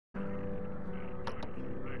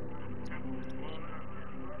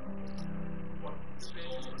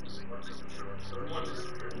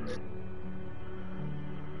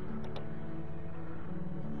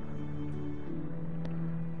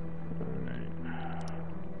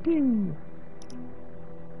Pew.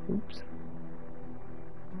 Oops.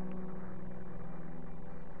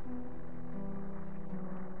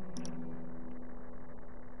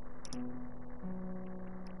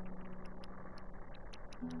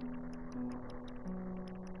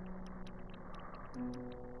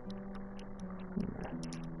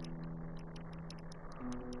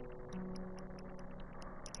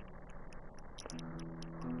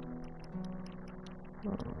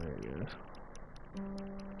 Oh, there he is.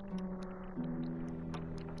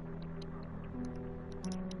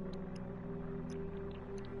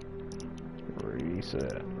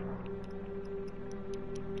 Reset.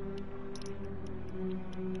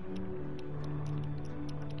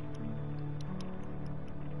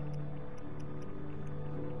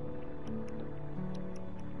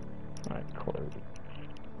 Alright, close it.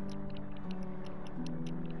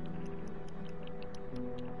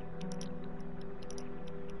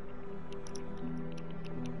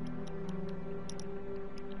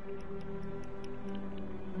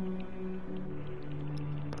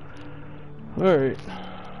 Alright.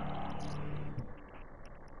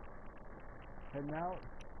 Heading out?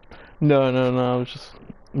 No, I was just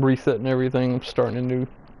resetting everything. I'm starting a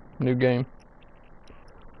new game.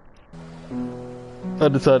 I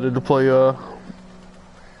decided to play The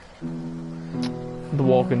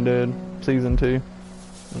Walking Dead Season 2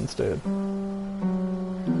 instead.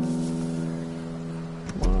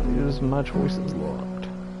 Why is my choices locked?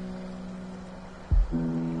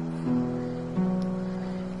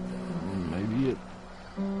 Maybe it.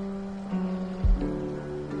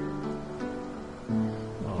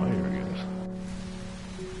 Oh, here it goes.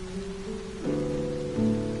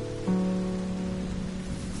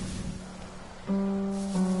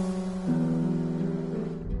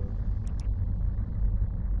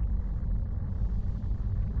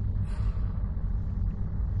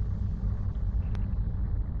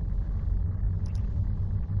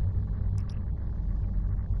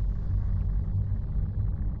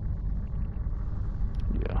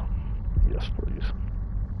 Yeah. Yes, please.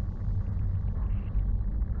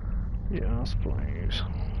 Yes, please.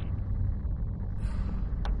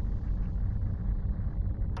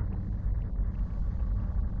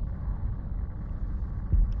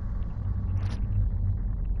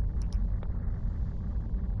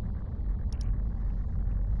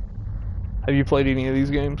 Have you played any of these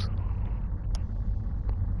games?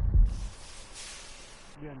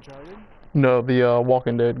 You Uncharted? No, the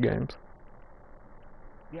Walking Dead games.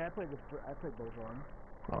 Yeah, I played both of them.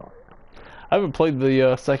 Oh. I haven't played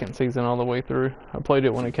the second season all the way through. I played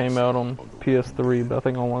it when it came out on PS3, but I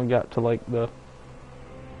think I only got to like the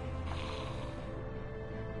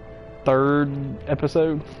third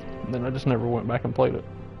episode. And then I just never went back and played it.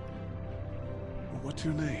 What's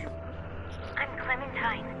your name? I'm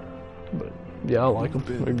Clementine. But yeah, I like them.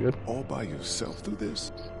 You've They're been good. all by yourself through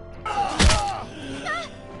this? I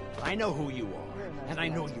know who you are, and I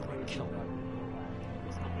know you're a killer.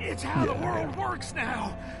 It's how the world works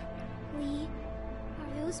now! Lee, are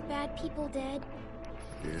those bad people dead?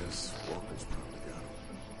 Yes, Walker's probably got them.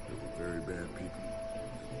 They were very bad people.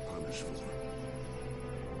 Punished for it.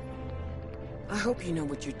 I hope you know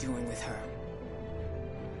what you're doing with her.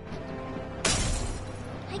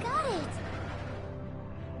 I got it!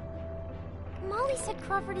 Molly said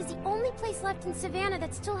Crawford is the only place left in Savannah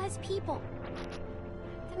that still has people.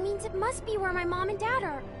 That means it must be where my mom and dad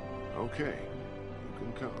are. Okay, you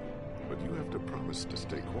can come. But you have to promise to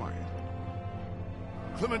stay quiet.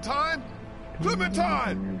 Clementine?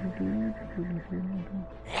 Clementine!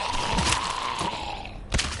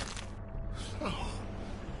 Oh,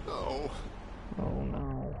 no. Oh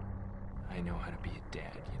no. I know how to be a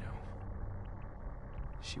dad, you know.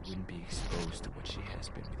 She wouldn't be exposed to what she has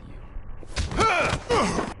been with you.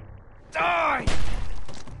 Die!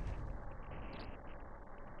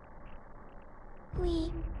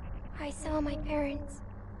 Lee, I saw my parents.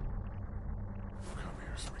 Come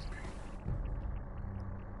here, sweet pea.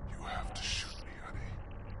 You have to shoot me, honey.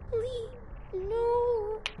 Lee,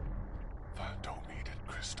 no. I don't need it,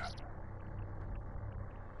 Krista.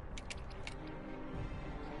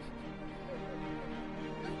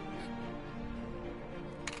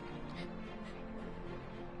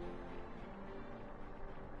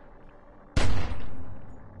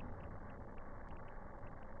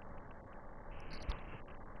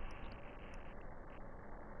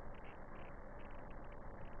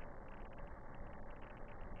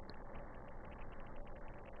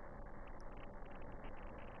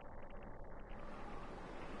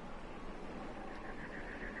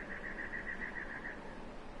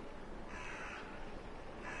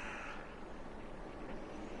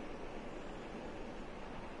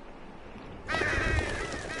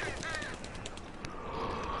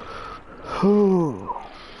 Whew.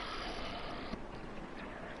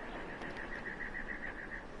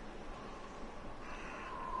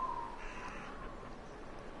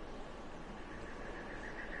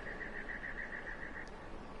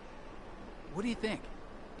 What do you think?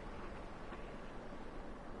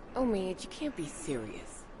 Oh, Mage, you can't be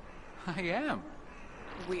serious. I am.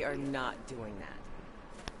 We are not doing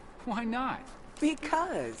that. Why not?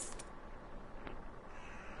 Because.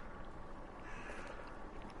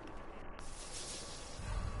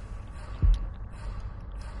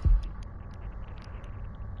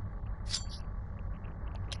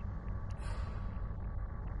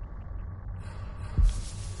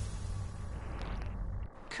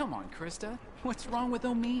 Come on, Krista. What's wrong with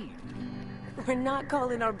Omid? We're not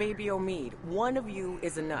calling our baby Omid. One of you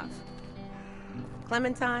is enough.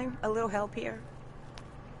 Clementine, a little help here?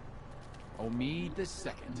 Omid the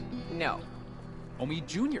second. No. Omid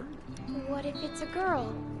Jr. What if it's a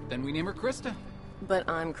girl? Then we name her Krista. But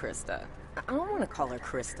I'm Krista. I don't want to call her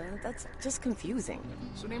Krista. That's just confusing.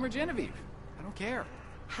 So name her Genevieve. I don't care.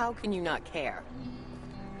 How can you not care?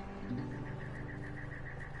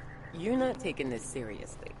 You're not taking this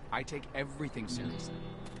seriously. I take everything seriously.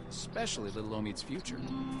 Especially little Omid's future.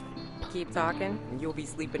 Keep talking, and you'll be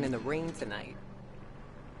sleeping in the rain tonight.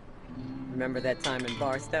 Remember that time in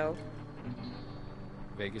Barstow?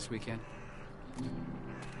 Vegas weekend?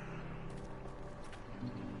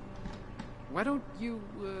 Why don't you,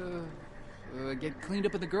 get cleaned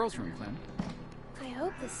up in the girls' room, Clem? I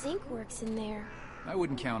hope the sink works in there. I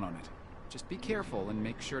wouldn't count on it. Just be careful and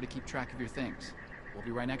make sure to keep track of your things. We'll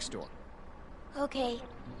be right next door. Okay.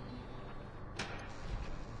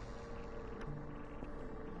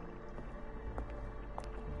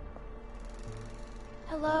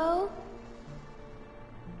 Hello?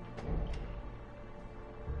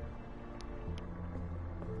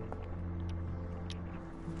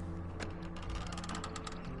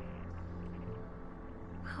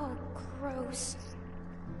 Oh, gross.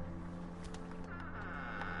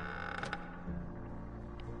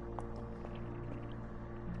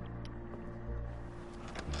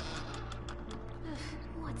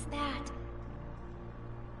 What's that?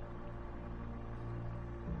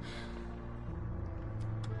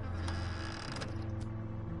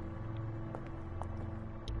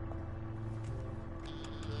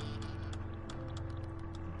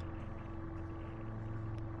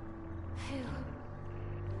 Phew.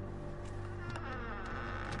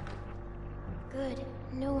 Good.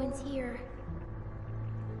 No one's here.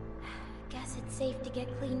 Guess it's safe to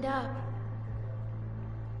get cleaned up.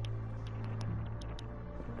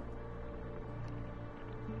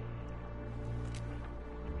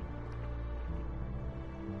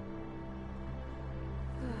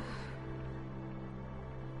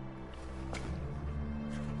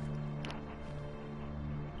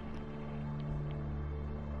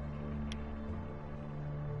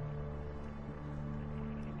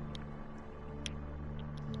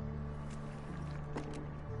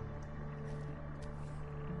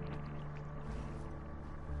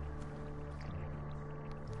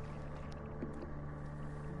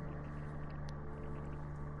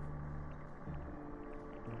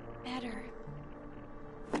 Better.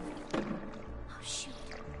 Oh, shoot.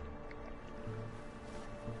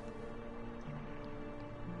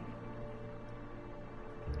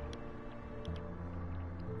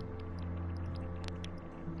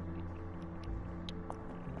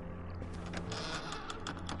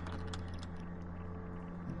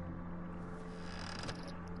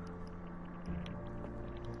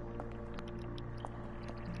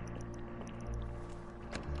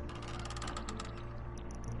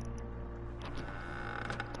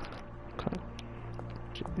 Okay.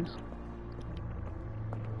 Jeez.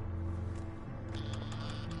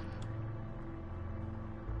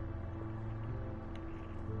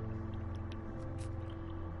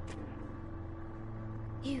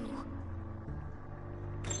 You.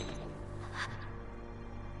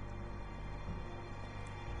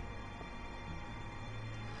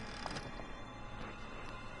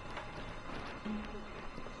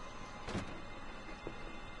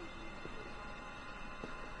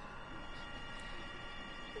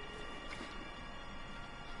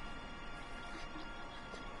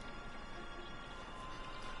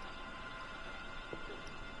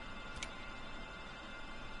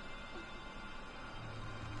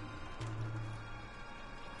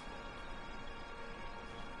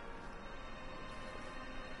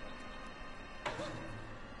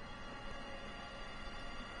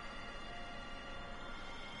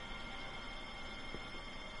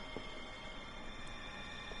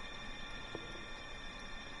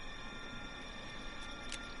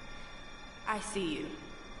 I see you.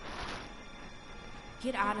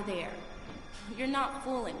 Get out of there. You're not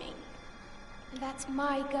fooling me. That's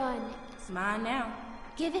my gun. It's mine now.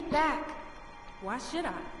 Give it back. Why should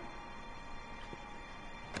I?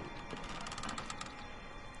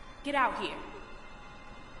 Get out here.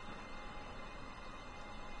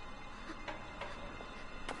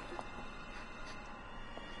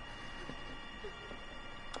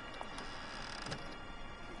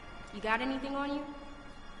 You got anything on you?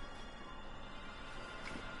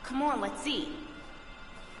 Come on, let's see.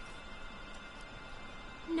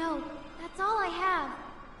 No, that's all I have.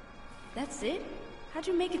 That's it? How'd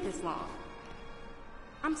you make it this long?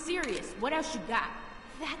 I'm serious. What else you got?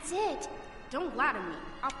 That's it. Don't lie to me.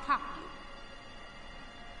 I'll pop you.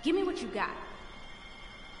 Give me what you got.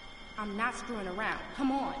 I'm not screwing around.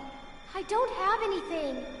 Come on. I don't have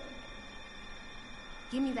anything.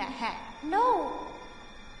 Give me that hat. No.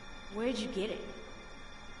 Where'd you get it?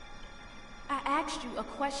 I asked you a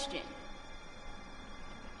question.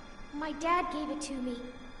 My dad gave it to me.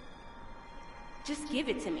 Just give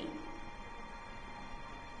it to me.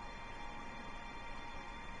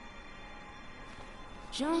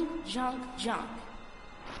 Junk, junk, junk.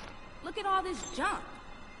 Look at all this junk.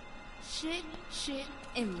 Shit, shit,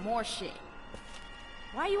 and more shit.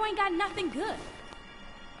 Why you ain't got nothing good?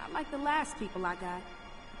 Not like the last people I got.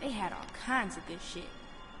 They had all kinds of good shit.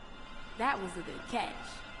 That was a good catch.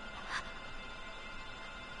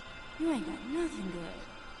 You ain't got nothing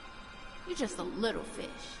good. You just a little fish.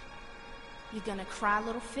 You gonna cry,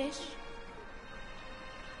 little fish?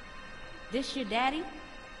 This your daddy?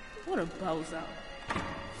 What a bozo.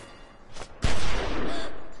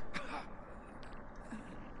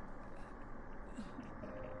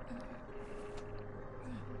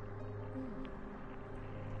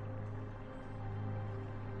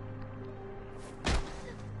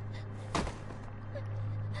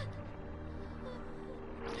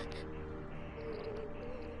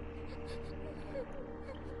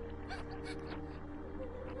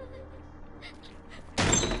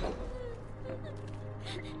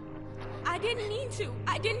 I didn't mean to.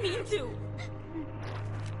 I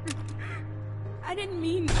didn't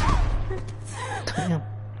mean Damn.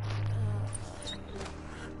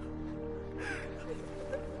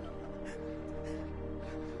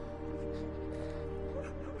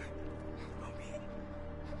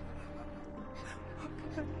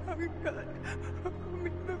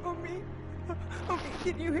 Homie,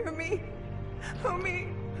 can you hear me? Homie.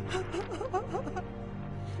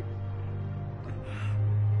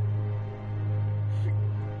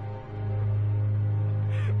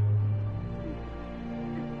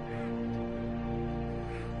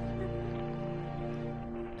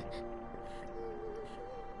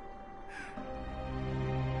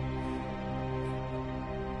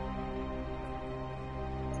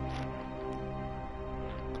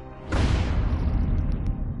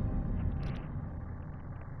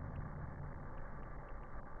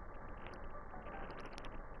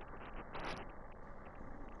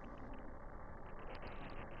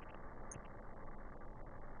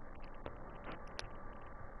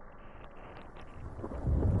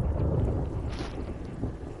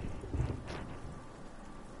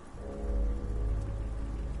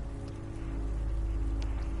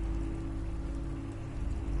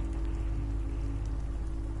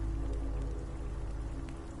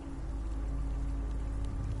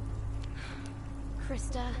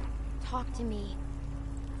 Krista, talk to me.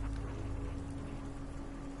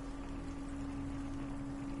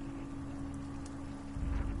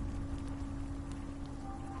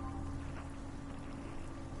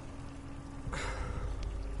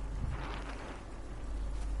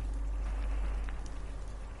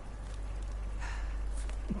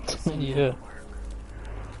 Yeah.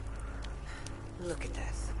 Look at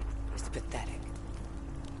this. It's pathetic.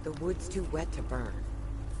 The wood's too wet to burn.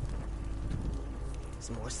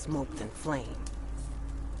 There's more smoke than flame.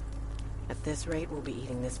 At this rate, we'll be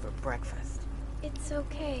eating this for breakfast. It's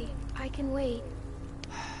okay. I can wait.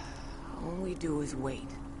 All we do is wait.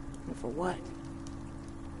 And for what?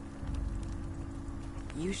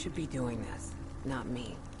 You should be doing this, not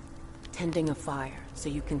me. Tending a fire so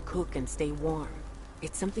you can cook and stay warm.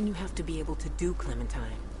 It's something you have to be able to do,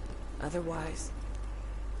 Clementine. Otherwise...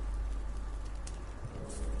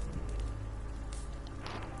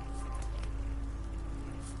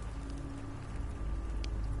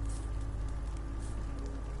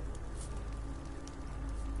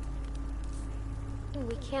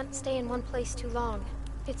 We can't stay in one place too long.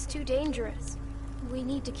 It's too dangerous. We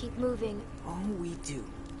need to keep moving. All we do,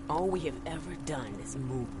 all we have ever done is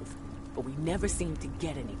move. But we never seem to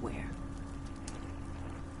get anywhere.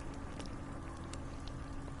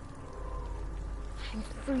 I'm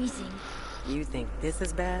freezing. You think this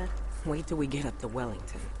is bad? Wait till we get up to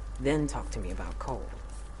Wellington. Then talk to me about Cole.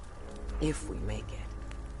 If we make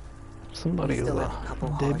it. Somebody is still a have a couple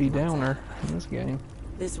hard Debbie months Downer ahead of us. in this game.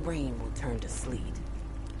 This rain will turn to sleet,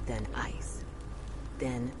 then ice,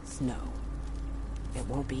 then snow. It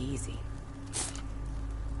won't be easy.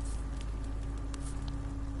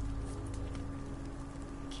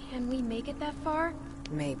 Can we make it that far?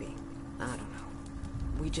 Maybe. I don't know.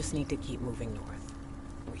 We just need to keep moving north.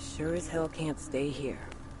 We sure as hell can't stay here.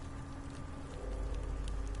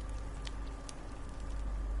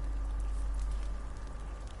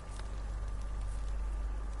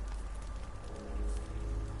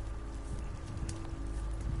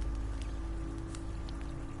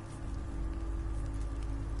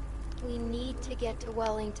 We need to get to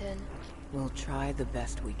Wellington. We'll try the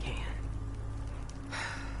best we can.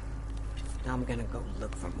 I'm gonna go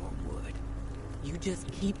look for more wood. You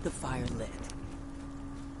just keep the fire lit.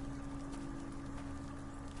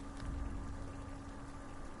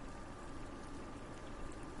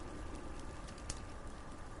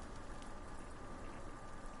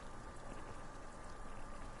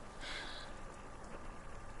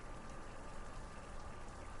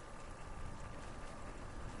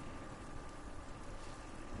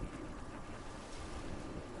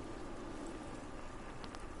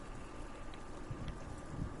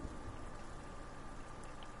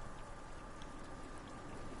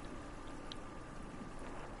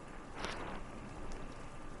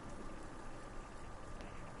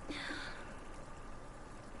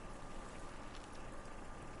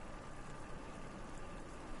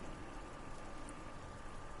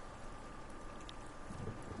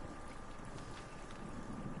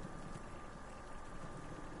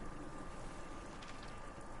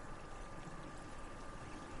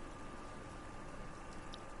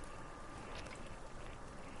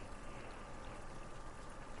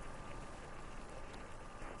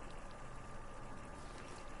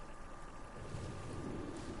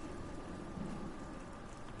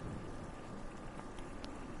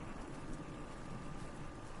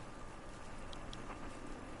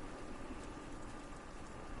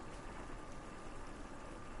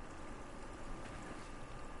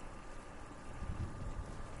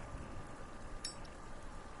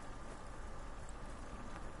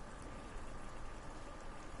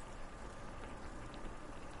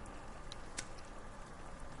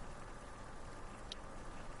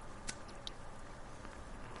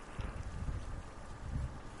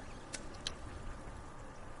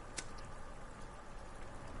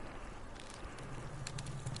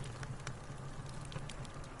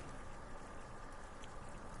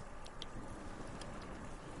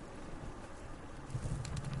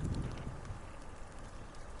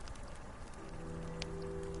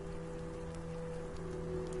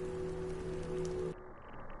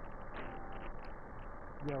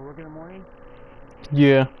 Yeah, work in the morning?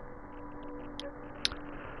 Yeah.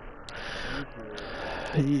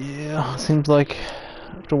 Yeah, seems like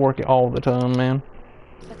I have to work it all the time, man.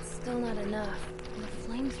 But still not enough. And the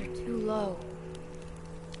flames are too low.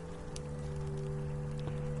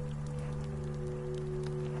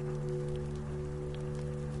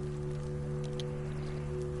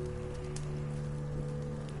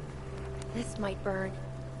 This might burn.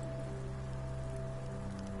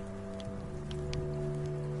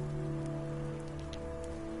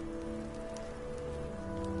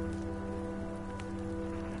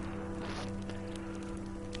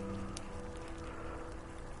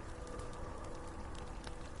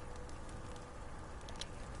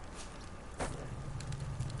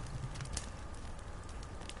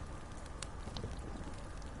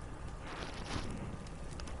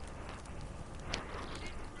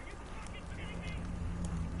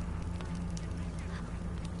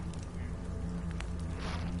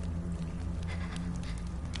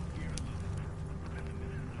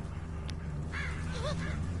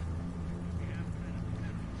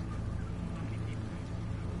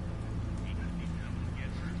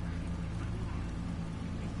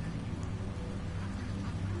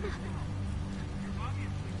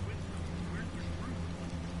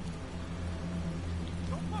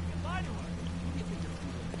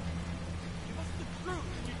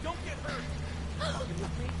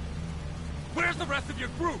 Where's the rest of your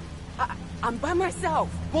group? I'm by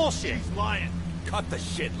myself. Bullshit! He's lying. Cut the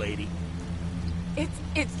shit, lady.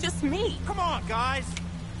 It's just me. Come on, guys!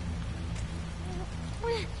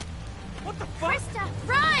 What the fuck? Krista,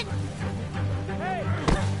 run!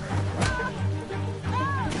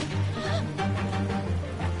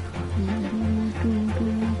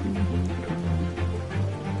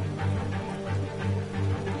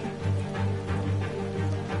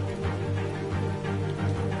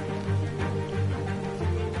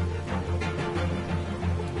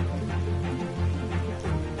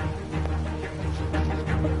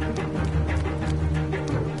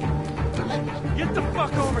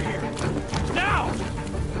 fuck over here! Now!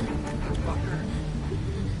 Fucker.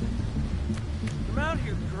 Come out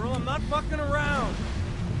here, girl. I'm not fucking around.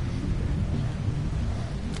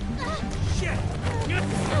 Shit! Get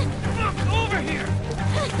the fuck over here!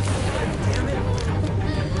 Damn it!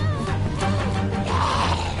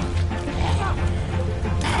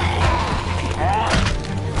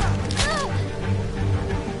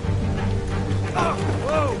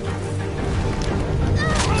 Whoa!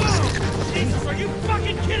 Jesus, are you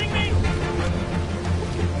fucking kidding me?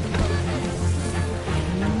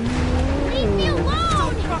 Leave me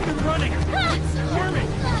alone! Stop fucking running! Squirming!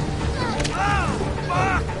 Ah!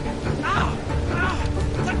 Fuck! Ow! Ow!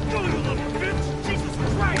 Let go, you little bitch! Jesus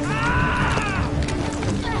Christ! Ah!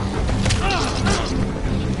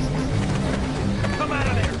 Come out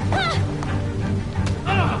of there!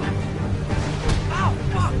 Ow!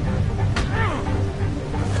 Fuck!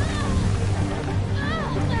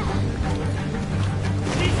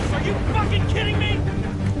 Jesus, are you fucking kidding me?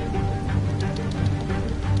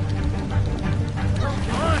 Come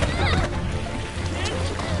on! Kid,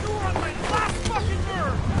 you were on my last fucking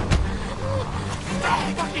nerve! Stop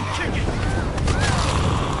fucking kicking!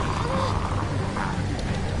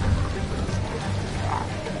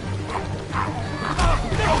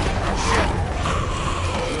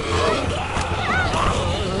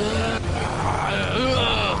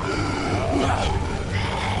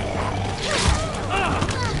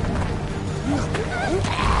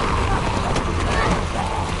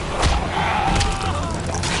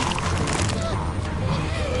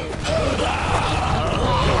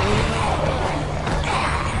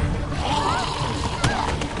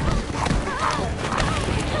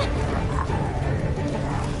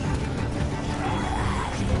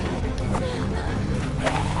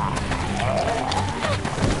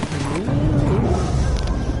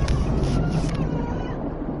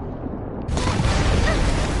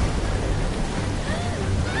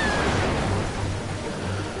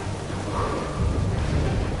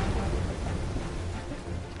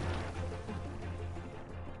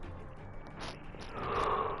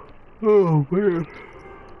 Oh man.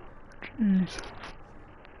 Jeez.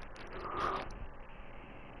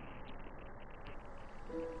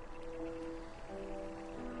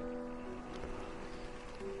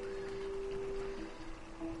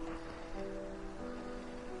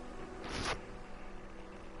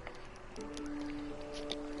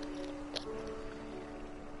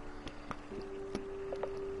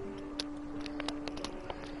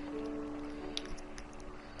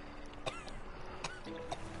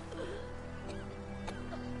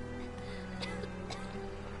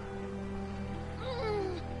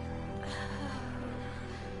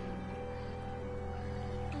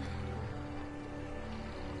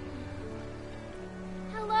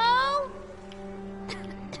 Hello?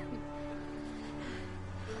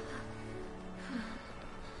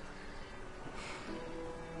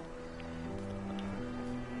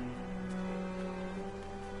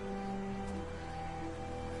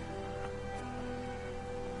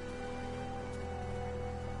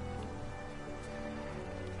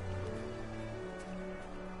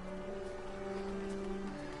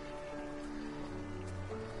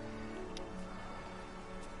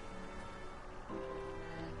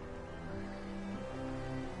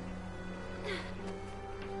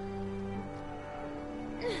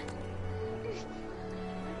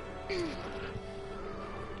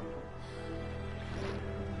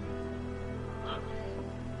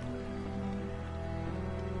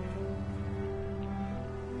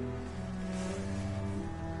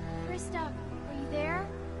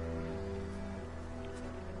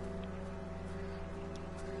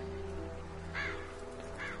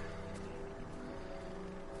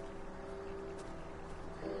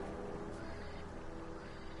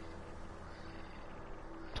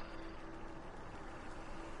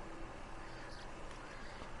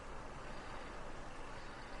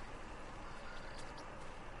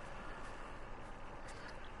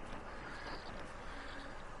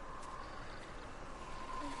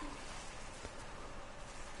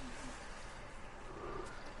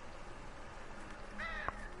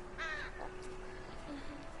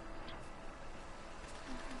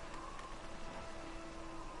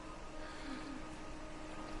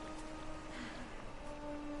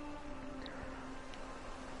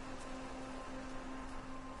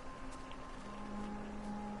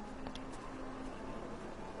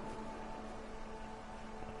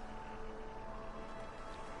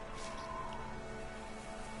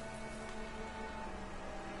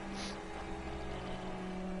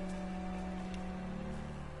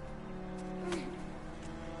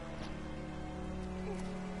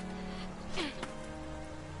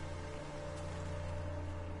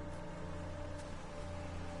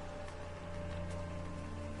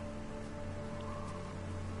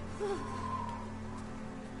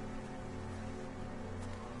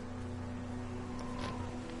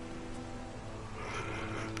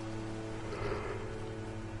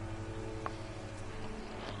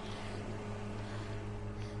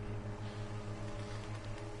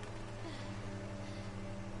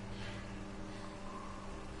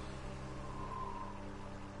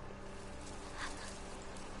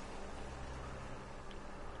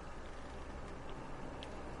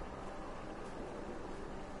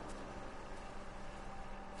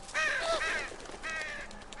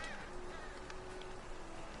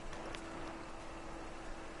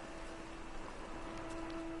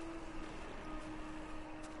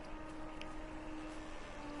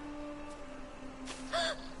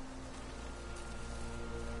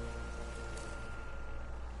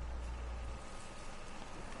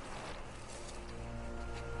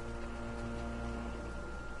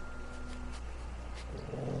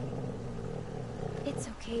 It's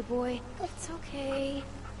okay, boy. It's okay.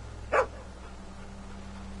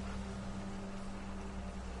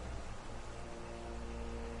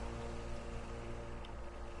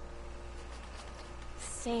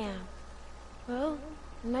 Sam. Well,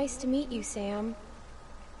 nice to meet you, Sam.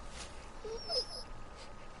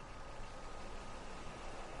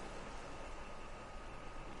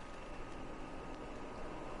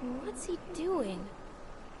 What's he doing?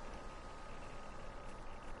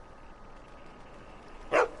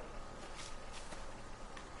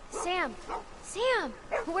 Sam! Sam!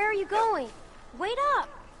 Where are you going? Wait up!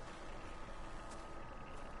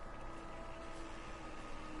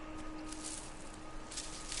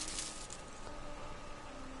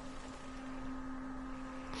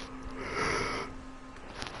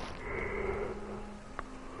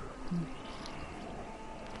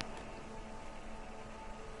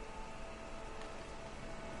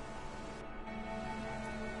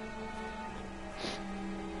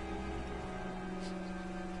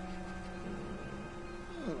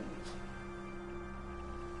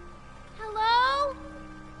 Hello?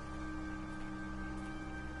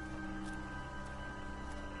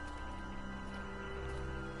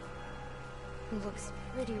 Looks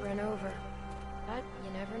pretty run over, but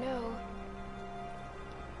you never know.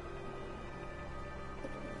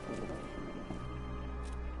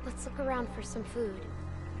 Let's look around for some food.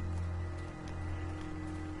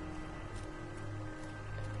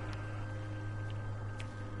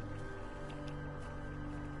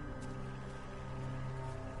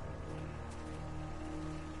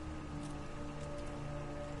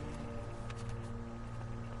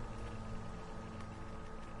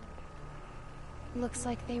 Looks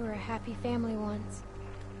like they were a happy family once.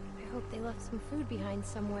 I hope they left some food behind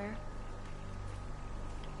somewhere.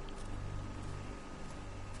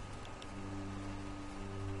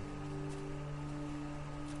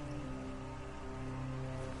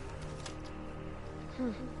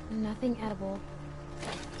 Nothing edible.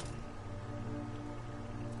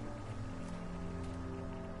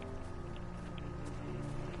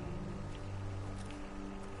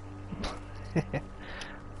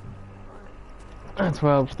 That's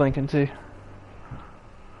what I was thinking too.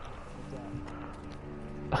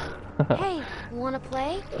 Hey, wanna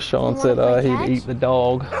play? Sean You said wanna play he'd catch? eat the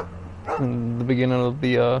dog in the beginning of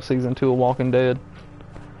the season 2 of Walking Dead.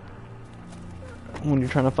 When you're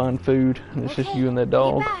trying to find food, and it's just Okay, you and that get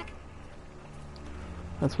dog. back.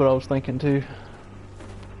 That's what I was thinking too.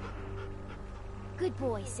 Good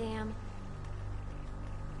boy, Sam.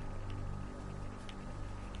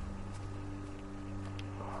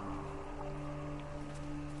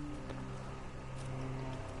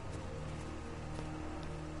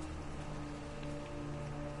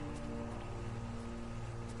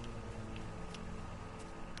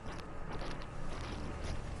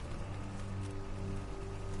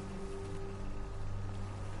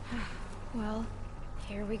 Well,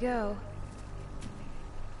 here we go.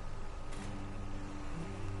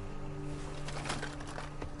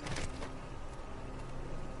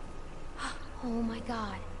 Oh my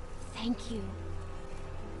God, thank you.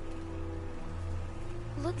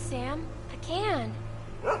 Look, Sam, a can.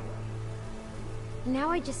 Now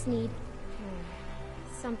I just need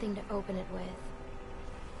something to open it with.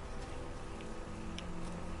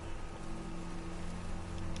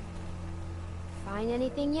 Find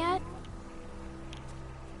anything yet?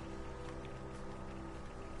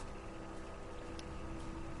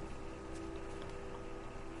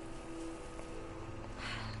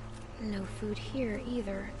 No food here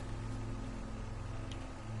either.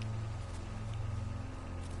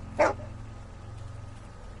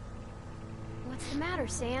 What's the matter,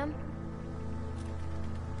 Sam?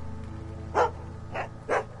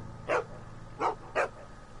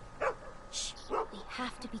 Shh, we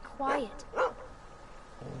have to be quiet.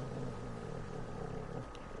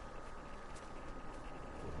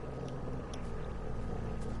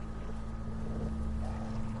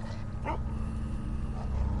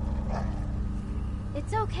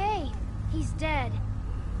 It's okay. He's dead.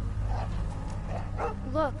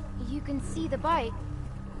 Look, you can see the bite.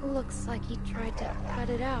 Looks like he tried to cut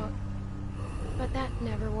it out. But that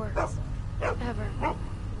never works. Ever.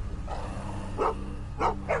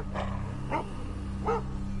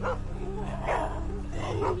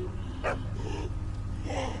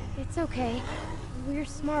 It's okay. We're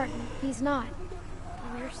smart, and he's not.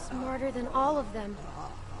 We're smarter than all of them.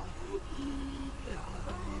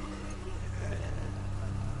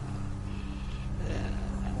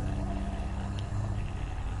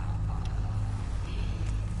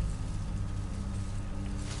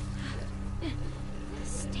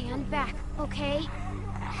 Stand back, okay?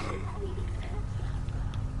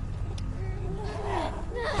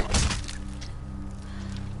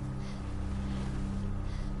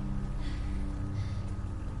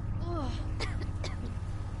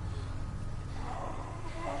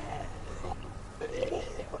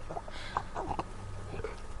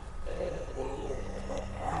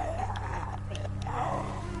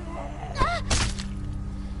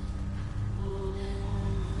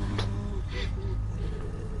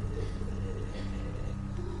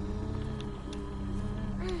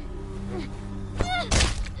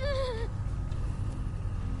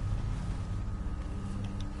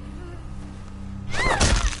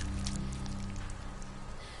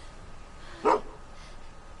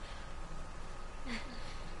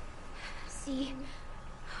 See,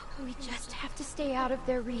 we just have to stay out of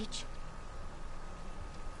their reach.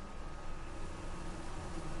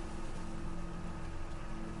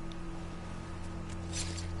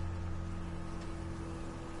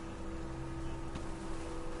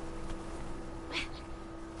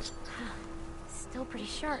 Still pretty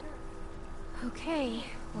sharp. Okay,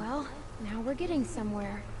 well, now we're getting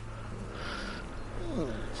somewhere.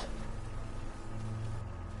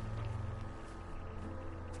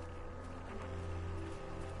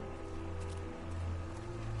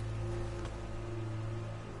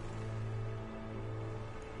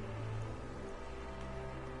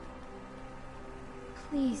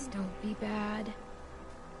 Please don't be bad.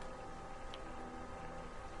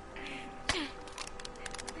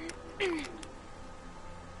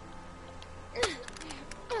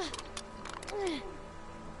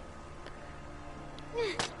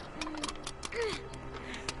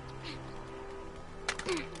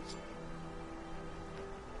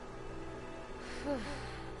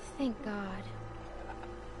 Thank God.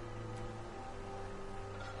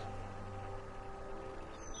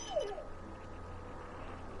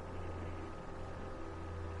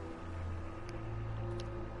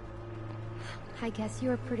 I guess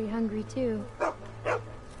you're pretty hungry too.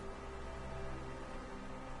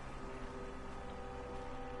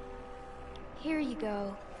 Here you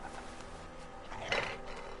go.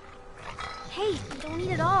 Hey, don't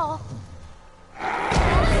eat it all.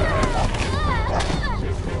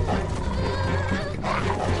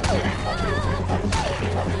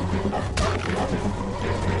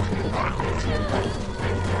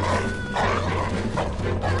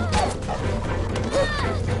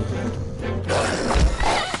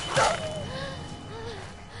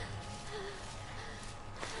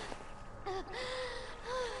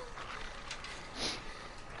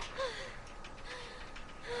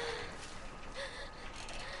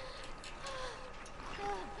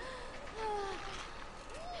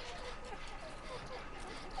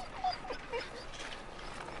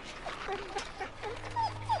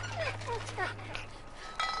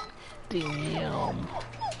 Damn.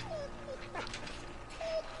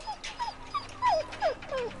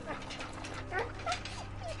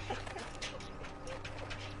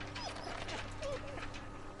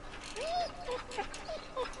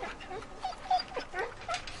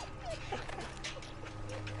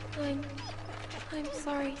 I'm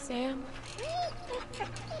sorry, Sam.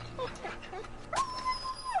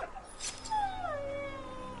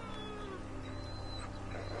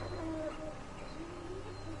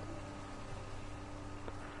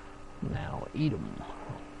 Now eat 'em.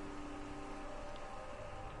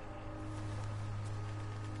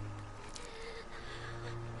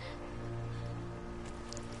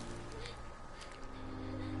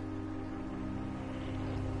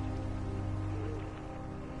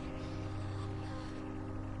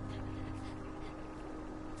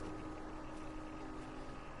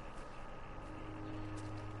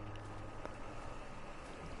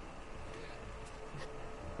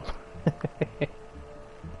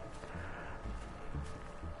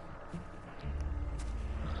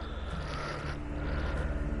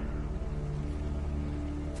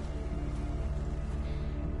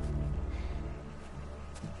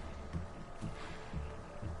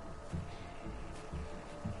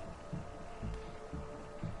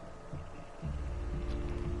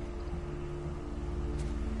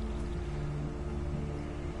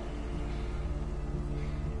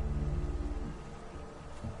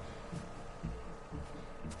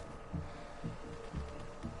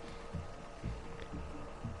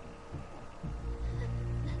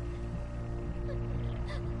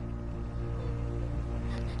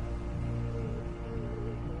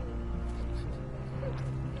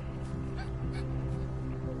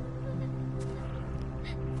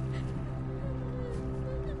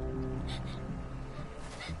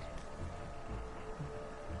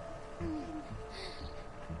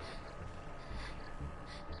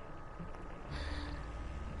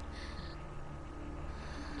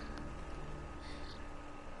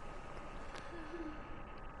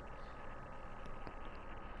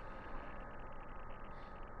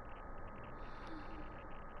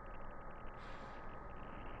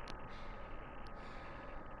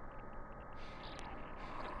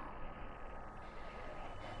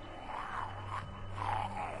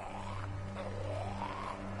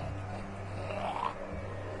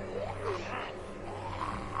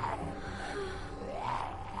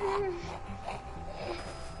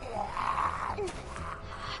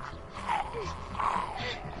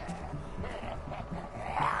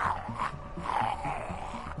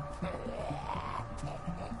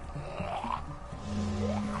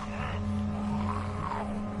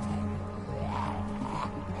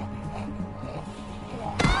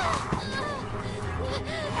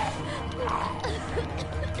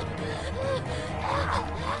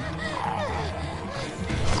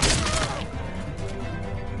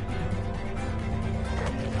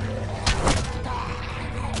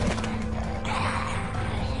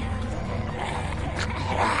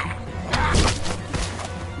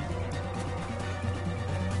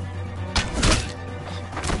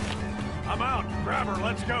 Grab her,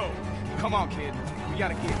 let's go. Come on, kid. We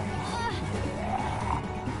gotta get.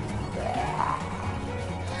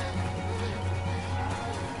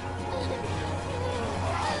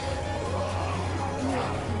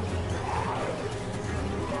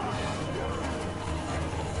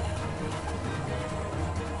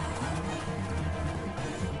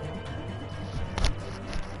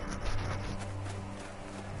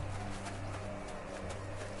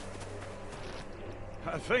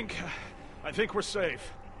 I think we're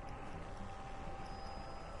safe.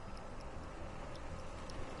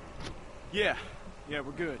 Yeah,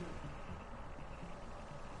 we're good.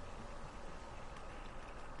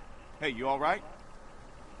 Hey, you all right?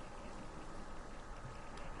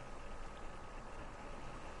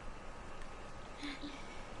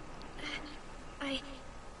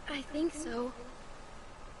 I think so.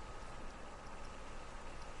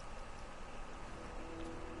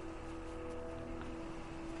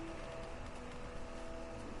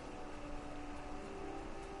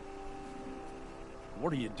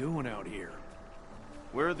 What are you doing out here?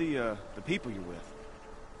 Where are the people you're with?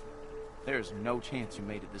 There's no chance you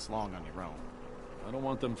made it this long on your own. I don't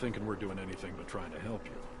want them thinking we're doing anything but trying to help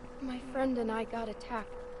you. My friend and I got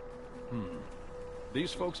attacked.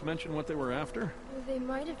 These folks mention what they were after? They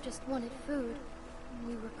might have just wanted food.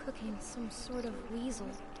 We were cooking some sort of weasel.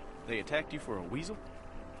 They attacked you for a weasel?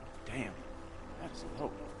 Damn, that is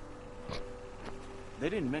low. They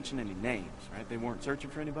didn't mention any names, right? They weren't searching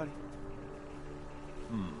for anybody?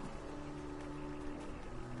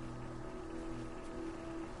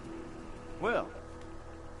 Well,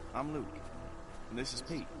 I'm Luke, and this is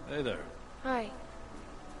Pete. Hey there. Hi.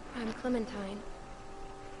 I'm Clementine.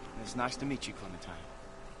 It's nice to meet you, Clementine.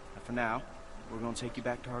 And for now, we're gonna take you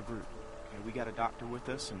back to our group. Okay, we got a doctor with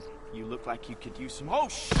us, and you look like you could use some— Oh,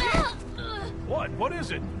 shit! What? What is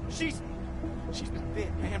it? She's been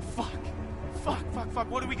bit, man. Fuck.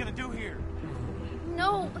 What are we gonna do here?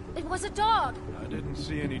 No, it was a dog. I didn't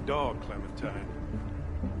see any dog, Clementine.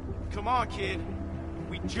 Come on, kid.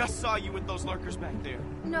 We just saw you with those lurkers back there.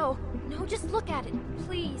 No, just look at it,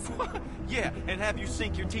 please. Yeah, and have you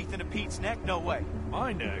sink your teeth into Pete's neck? No way.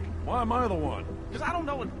 My neck? Why am I the one? Because I don't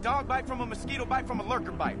know a dog bite from a mosquito bite from a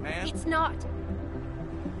lurker bite, man. It's not.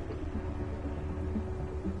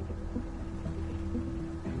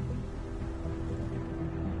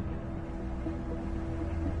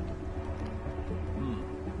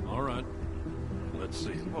 All right. Let's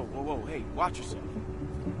see. Whoa, hey, watch yourself.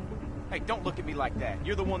 Hey, don't look at me like that.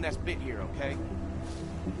 You're the one that's bit here, okay?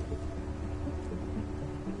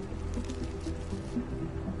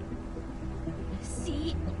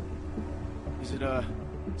 See? Is it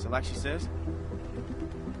like she says?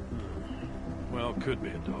 Well, could be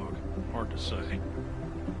a dog. Hard to say.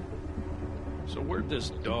 So where'd this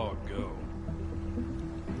dog go?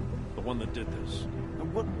 The one that did this?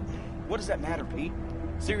 What does that matter, Pete?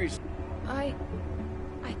 Seriously. I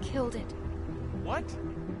killed it. What?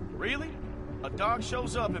 Really? A dog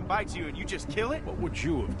shows up and bites you and you just kill it? What would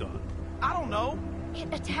you have done? I don't know.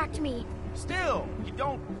 It attacked me. Still, you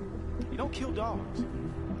don't kill dogs.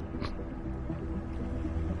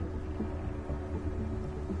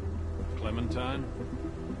 Clementine?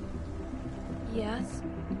 Yes?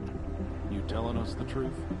 You telling us the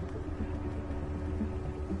truth?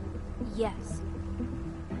 Yes.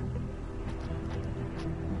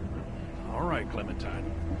 All right,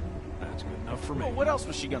 Clementine. That's good enough for me. Well, what else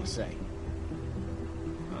was she gonna say?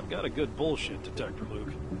 I've got a good bullshit detector, Luke.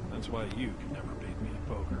 That's why you can never beat me at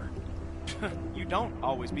poker. You don't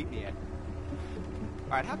always beat me at.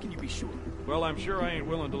 All right, how can you be sure? Well, I'm sure I ain't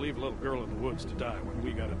willing to leave a little girl in the woods to die when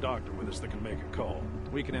we got a doctor with us that can make a call.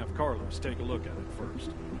 We can have Carlos take a look at it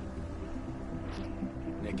first.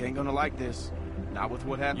 Nick ain't gonna like this. Not with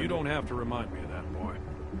what happened. You don't have to remind me of that, boy.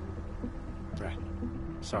 Right.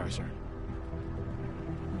 Sorry, sir.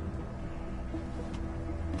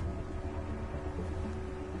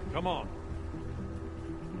 Come on.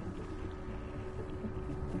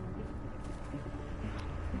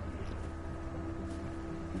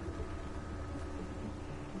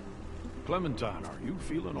 Clementine, are you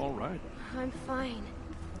feeling all right? I'm fine.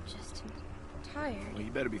 Just tired. Well,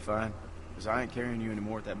 you better be fine, because I ain't carrying you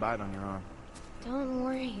anymore with that bite on your arm. Don't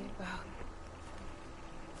worry about.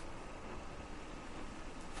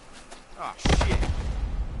 Oh, shit.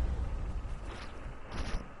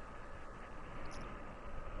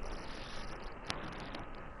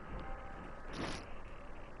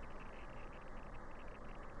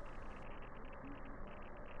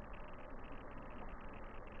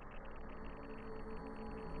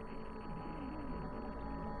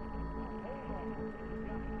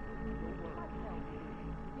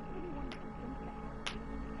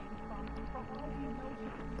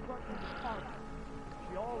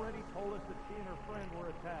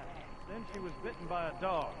 attack. Then she was bitten by a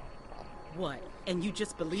dog. What? And you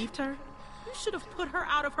just believed her? You should have put her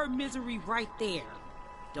out of her misery right there.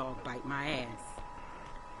 Dog bite my ass.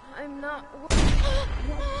 I'm not...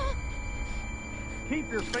 Keep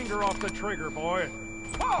your finger off the trigger, boy.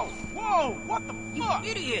 Whoa! Whoa! What the You fuck?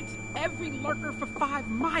 idiot! Every lurker for 5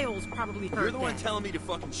 miles probably heard You're the one that. telling me to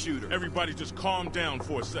fucking shoot her. Everybody just calm down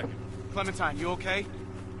for a second. Clementine, you okay?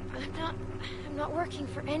 I'm not working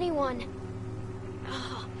for anyone.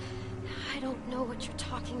 Oh, I don't know what you're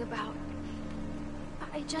talking about.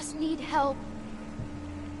 I just need help.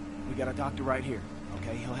 We got a doctor right here,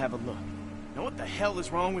 okay? He'll have a look. Now what the hell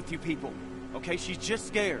is wrong with you people? Okay, she's just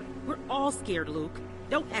scared. We're all scared, Luke.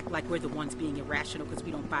 Don't act like we're the ones being irrational because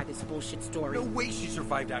we don't buy this bullshit story. No way she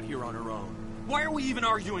survived out here on her own. Why are we even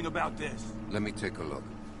arguing about this? Let me take a look.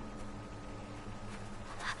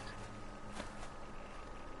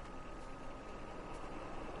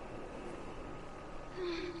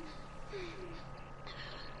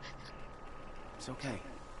 It's okay.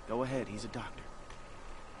 Go ahead, he's a doctor.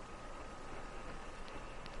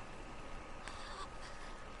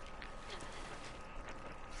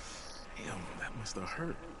 Damn, that must have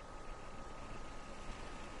hurt.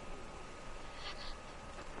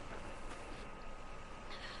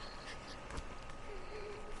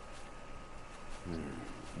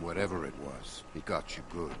 Whatever it was, he got you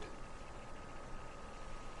good.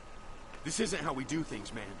 This isn't how we do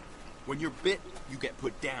things, man. When you're bit, you get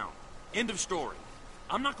put down. End of story.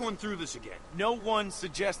 I'm not going through this again. No one's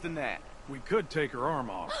suggesting that. We could take her arm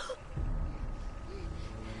off.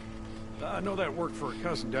 I know that worked for a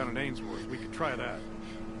cousin down in Ainsworth. We could try that.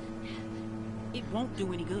 It won't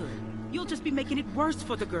do any good. You'll just be making it worse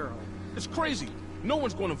for the girl. It's crazy. No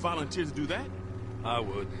one's going to volunteer to do that. I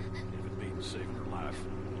would, if it means saving her life.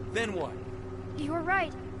 Then what? You're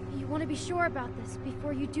right. You want to be sure about this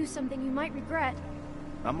before you do something you might regret.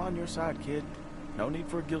 I'm on your side, kid. No need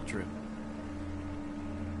for a guilt trip.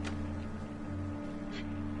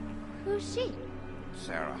 Who's she?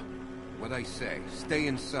 Sarah, what I say, stay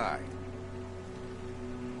inside.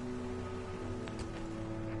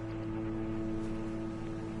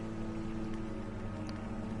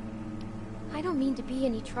 I don't mean to be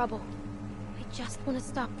any trouble. I just want to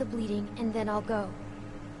stop the bleeding, and then I'll go.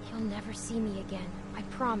 You'll never see me again, I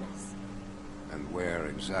promise. And where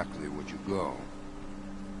exactly would you go?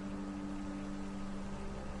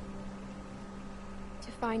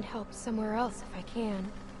 To find help somewhere else if I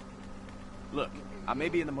can. Look, I may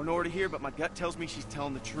be in the minority here, but my gut tells me she's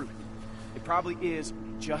telling the truth. It probably is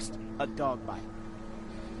just a dog bite.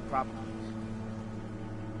 Probably.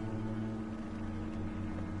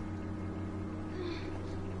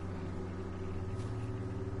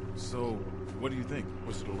 So, what do you think?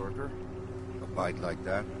 Was it a lurker? A bite like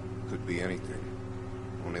that could be anything.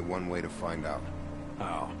 Only one way to find out.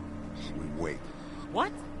 How? We wait.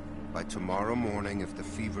 What? By tomorrow morning, if the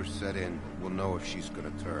fever set in, we'll know if she's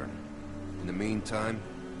gonna turn. In the meantime,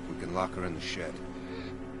 we can lock her in the shed.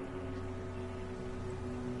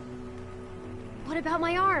 What about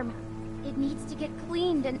my arm? It needs to get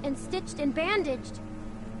cleaned and stitched and bandaged.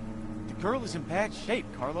 The girl is in bad shape,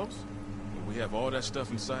 Carlos. Well, we have all that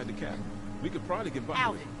stuff inside the cabin. We could probably get by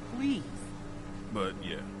Out, with it. please. But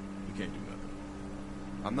yeah, we can't do nothing.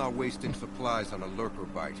 I'm not wasting supplies on a lurker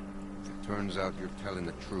bite. If it turns out you're telling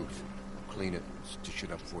the truth, I'll clean it and stitch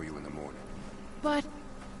it up for you in the morning. But...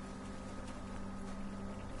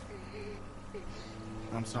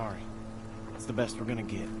 I'm sorry. It's the best we're gonna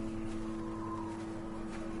get.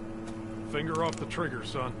 Finger off the trigger,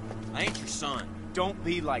 son. I ain't your son. Don't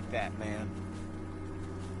be like that, man.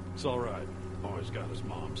 It's all right. Always got his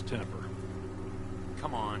mom's temper.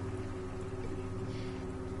 Come on.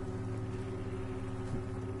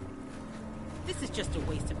 This is just a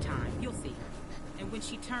waste of time. You'll see. And when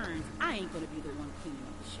she turns, I ain't gonna be the one cleaning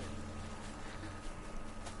up the shit.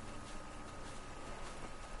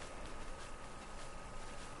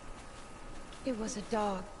 it was a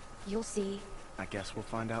dog. You'll see. I guess we'll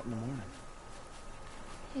find out in the morning.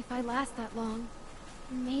 If I last that long,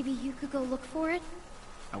 maybe you could go look for it?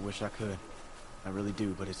 I wish I could. I really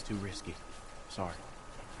do, but it's too risky. Sorry.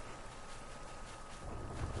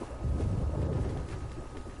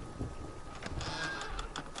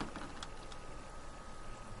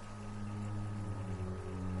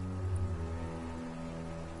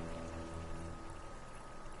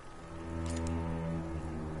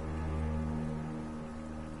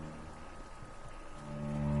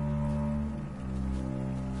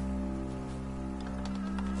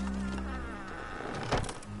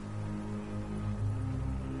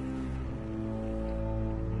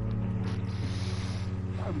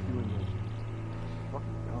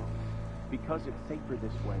 because it's safer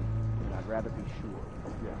this way, and I'd rather be sure.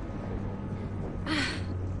 Yeah.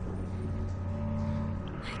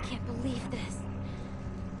 I can't believe this.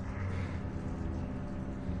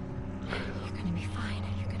 You're gonna be fine.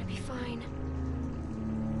 You're gonna be fine.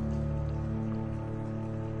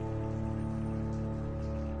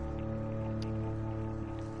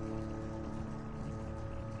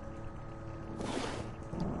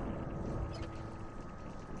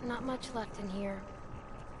 Not much left in here.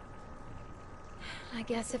 I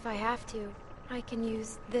guess if I have to, I can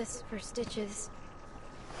use this for stitches.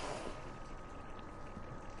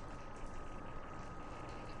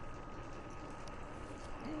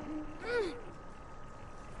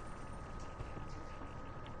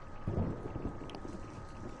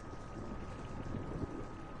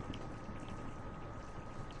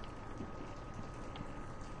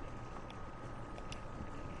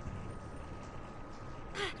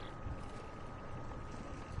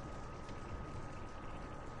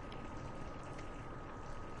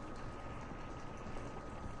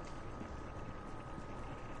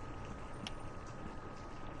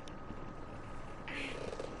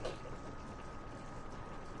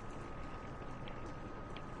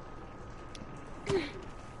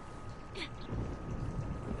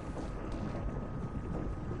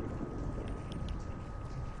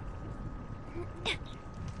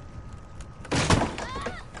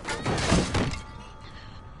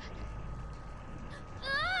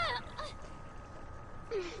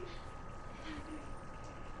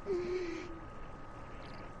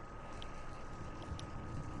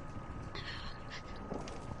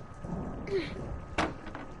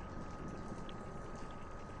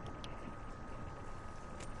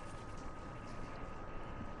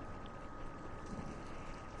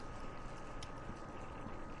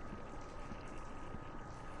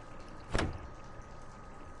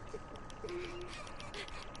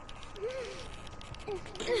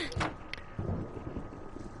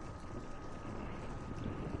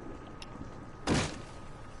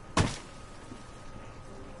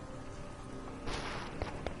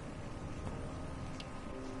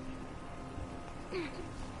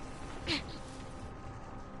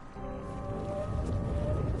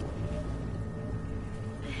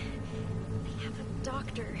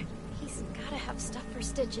 Doctor. He's gotta have stuff for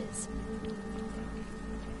stitches.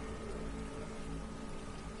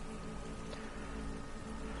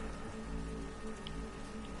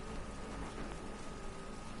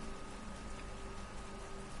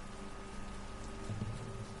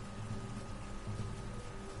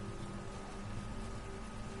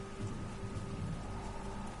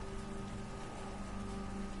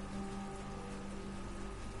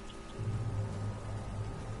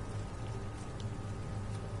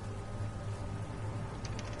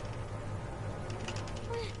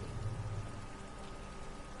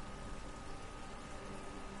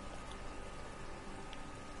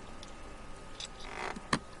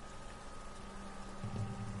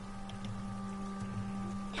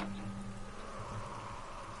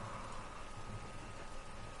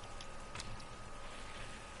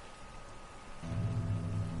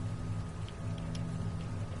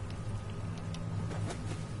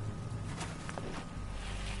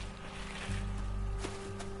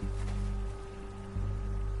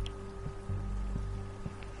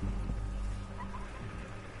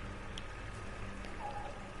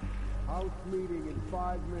 House meeting in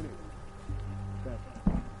 5 minutes. It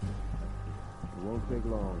won't take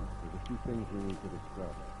long. There's a few things we need to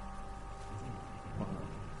discuss.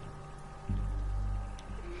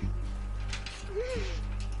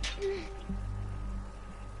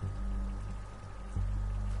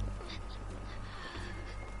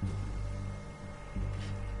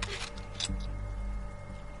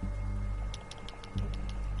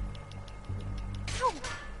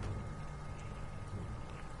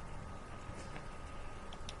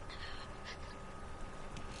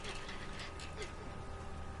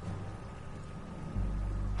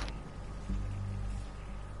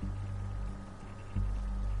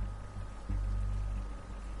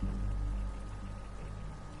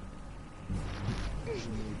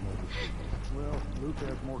 Well, Luke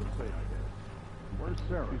has more to say, I guess. Where's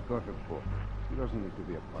Sarah? She's got her book. She doesn't need to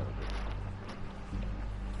be a part of it.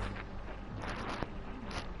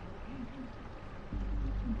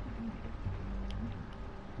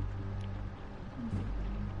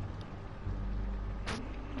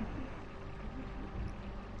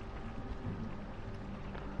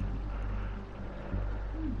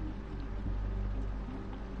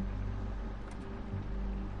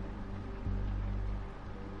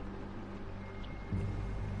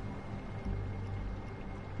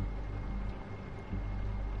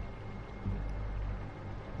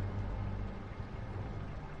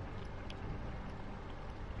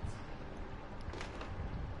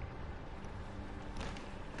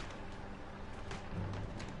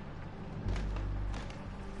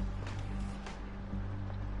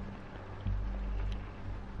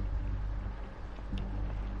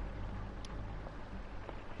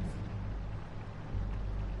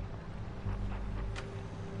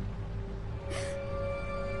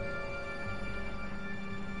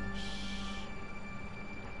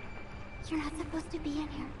 You're not supposed to be in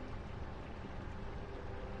here.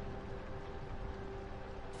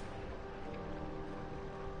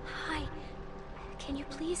 Hi. Can you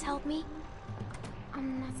please help me?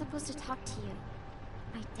 I'm not supposed to talk to you.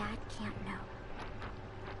 My dad can't know.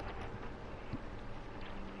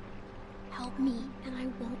 Help me, and I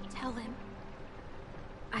won't tell him.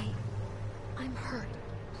 I'm hurt.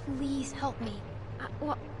 Please help me.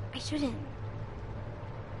 Well, I shouldn't.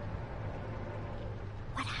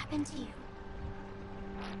 What happened to you?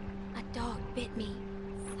 A dog bit me.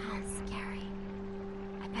 Sounds scary.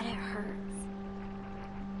 I bet it hurts.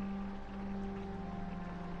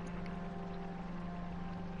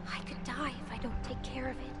 I could die if I don't take care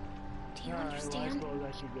of it. Do you understand? Well,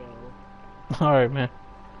 I should go. Alright, man.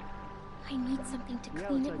 I need something to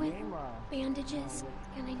clean it with. Bandages.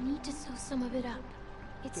 And I need to sew some of it up.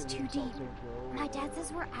 It's too deep. My dad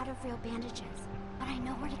says we're out of real bandages, but I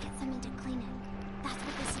know where to get some in to clean it. That's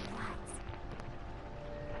what the supplies.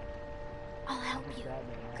 I'll help you.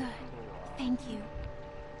 Good. Thank you.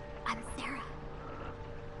 I'm Sarah.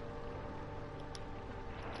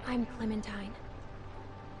 I'm Clementine.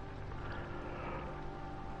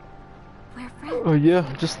 We're friends. Oh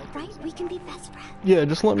yeah, just Right? We can be best friends. yeah,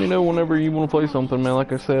 just let me know whenever you want to play something, man.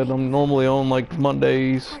 Like I said, I'm normally on like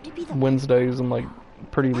Mondays, Wednesdays, and like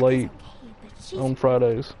pretty late on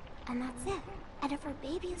Fridays. And that's it. And if her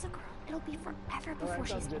baby is a girl, it'll be forever before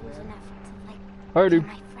she's old enough to, like, Alright, be dude.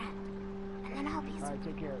 my friend. And then I'll be so... Alright,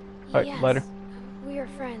 take care. Alright, Yes, later. we are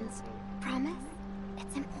friends. Promise?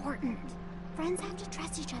 It's important. Friends have to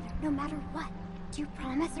trust each other, no matter what. Do you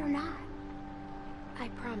promise or not? I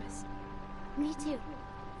promise. Me too.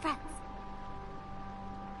 Friends.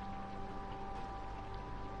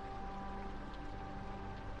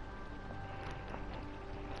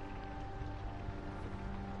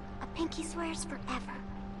 A pinky swears forever.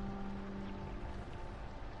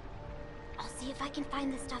 I'll see if I can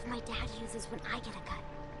find the stuff my dad uses when I get a cut.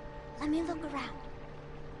 Let me look around.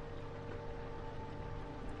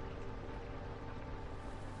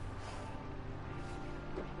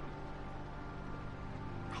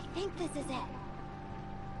 I think this is it.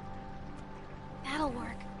 That'll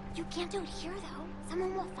work. You can't do it here, though.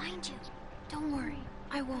 Someone will find you. Don't worry.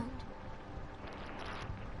 I won't.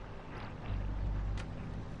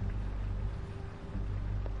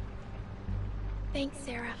 Thanks,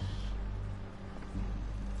 Sarah.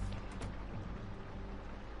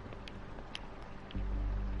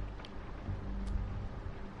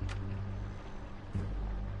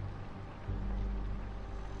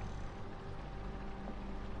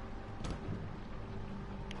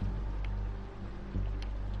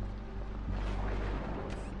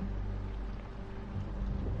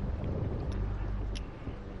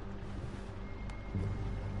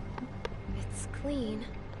 It's clean.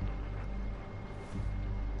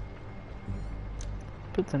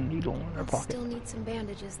 Puts a needle in her I'll pocket. still need some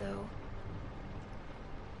bandages, though.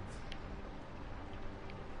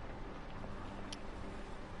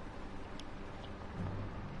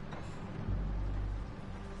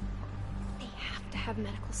 They have to have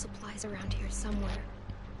medical supplies around here somewhere.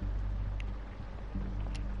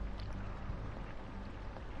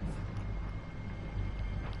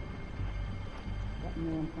 That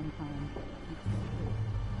man sometimes.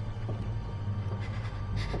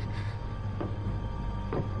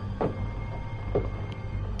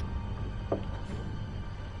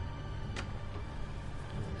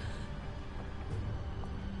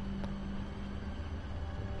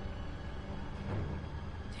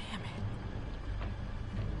 Damn it.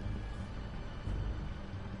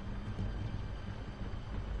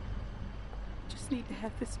 Just need to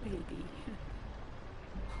have this baby.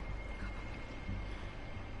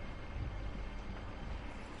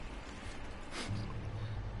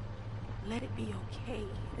 Let it be okay,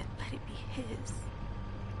 and let it be his.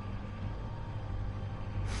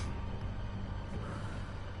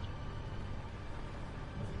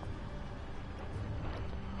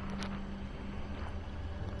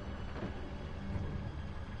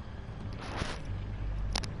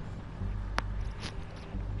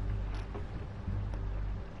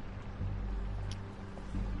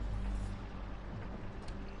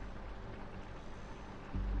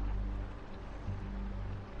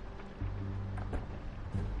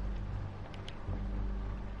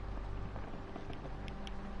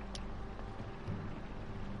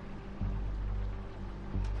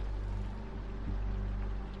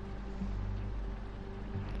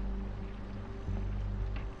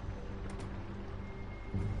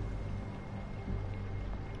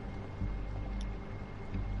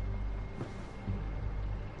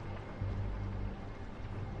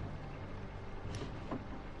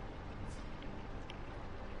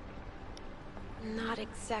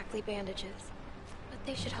 exactly bandages, but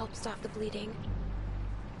they should help stop the bleeding.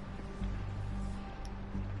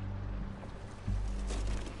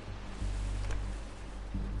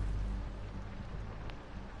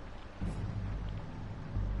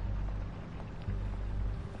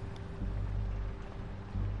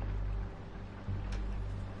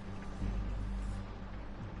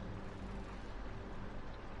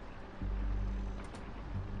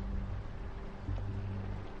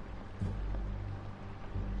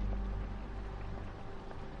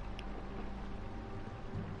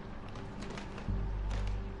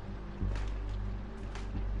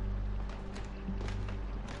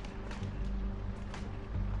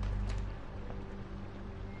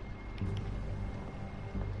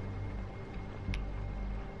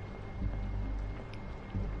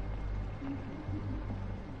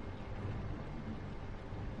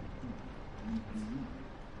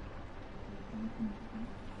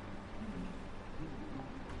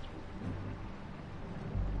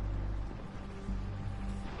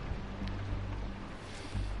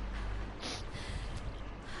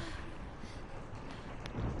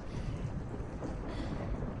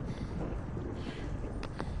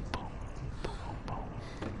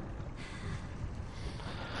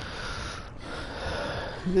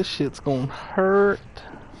 This shit's gonna hurt.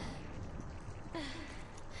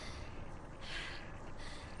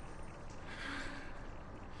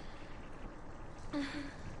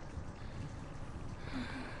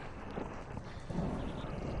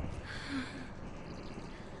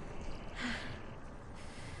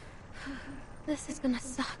 This is gonna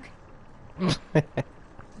suck.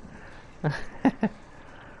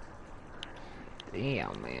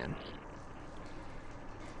 Damn, man.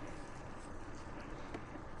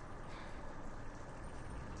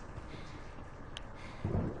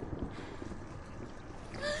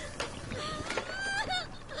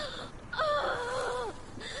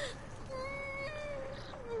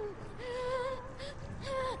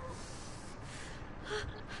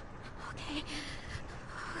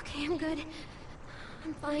 Okay, I'm good.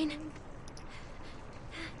 I'm fine.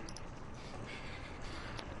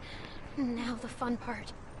 Now the fun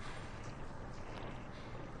part.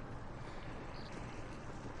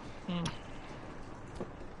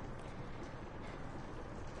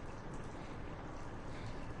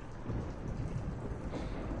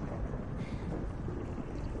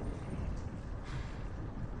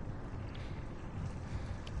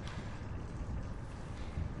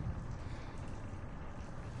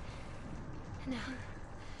 Now,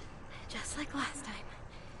 just like last time.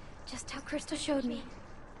 Just how Krista showed me.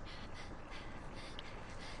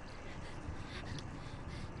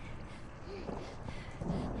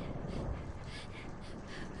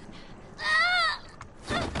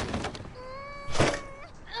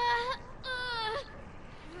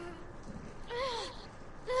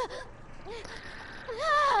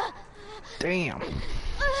 Damn.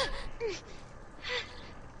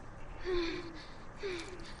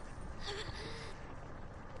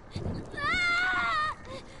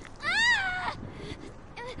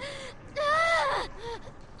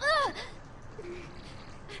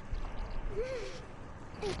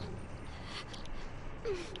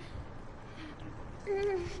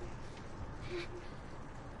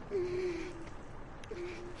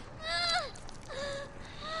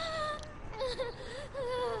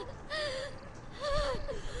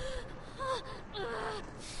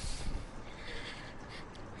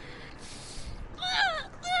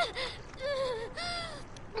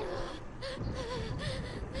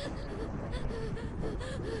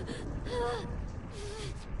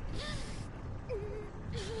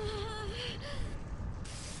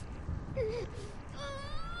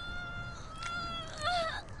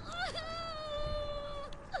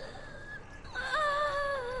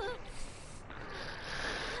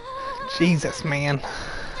 Jesus, man.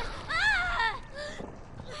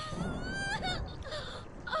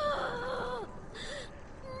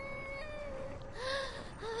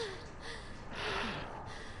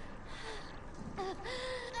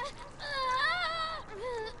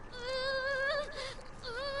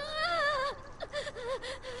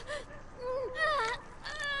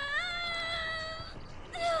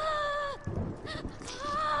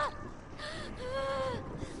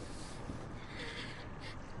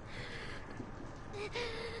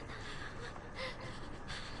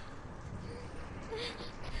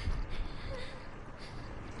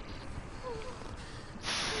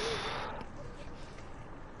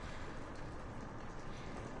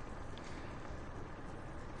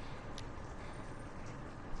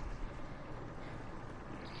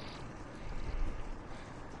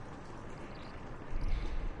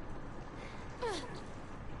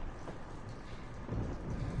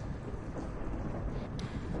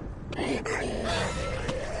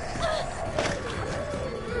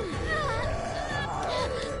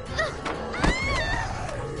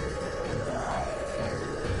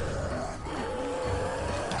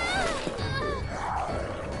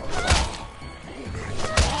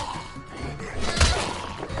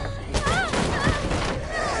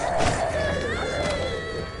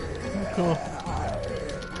 Beat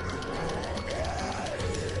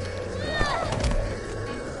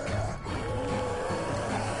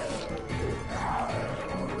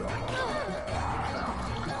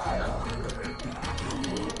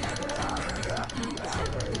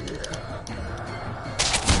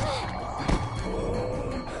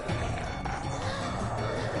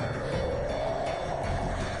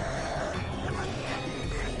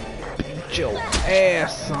your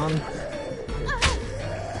ass, son.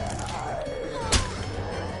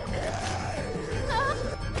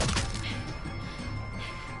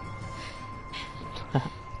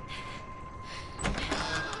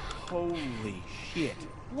 Holy shit.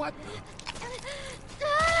 What the?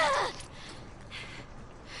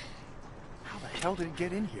 How the hell did it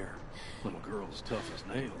get in here? Little girl's tough as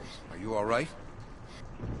nails. Are you all right?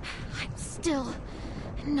 I'm still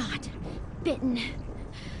not bitten.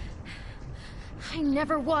 I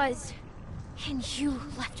never was. And you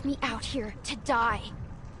left me out here to die.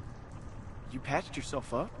 You patched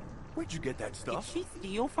yourself up? Where'd you get that stuff? Did she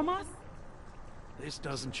steal from us? This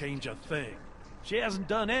doesn't change a thing. She hasn't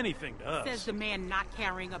done anything to us. Says the man not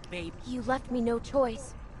carrying a baby. You left me no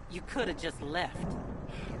choice. You could have just left.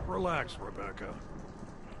 Relax, Rebecca.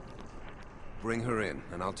 Bring her in,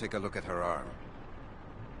 and I'll take a look at her arm.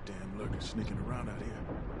 Damn lurkers sneaking around out here.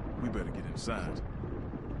 We better get inside.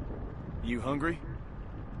 You hungry?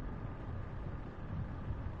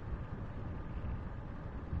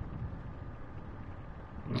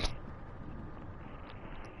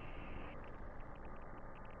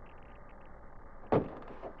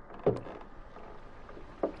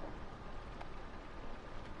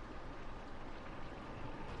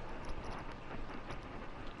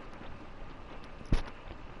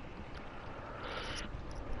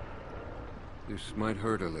 This might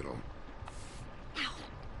hurt a little.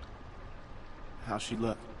 How's she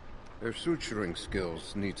look? Her suturing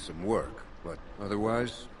skills need some work, but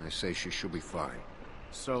otherwise, I say she should be fine.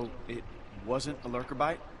 So, it wasn't a lurker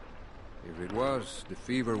bite? If it was, the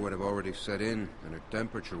fever would have already set in, and her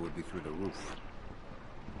temperature would be through the roof.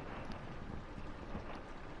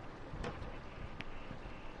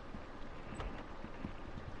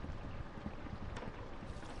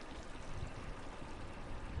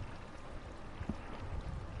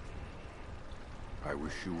 I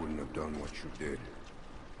wish you wouldn't have done what you did.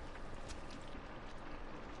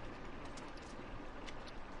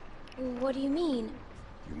 What do you mean?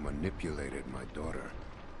 You manipulated my daughter.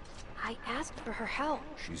 I asked for her help.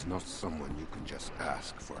 She's not someone you can just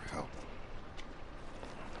ask for help.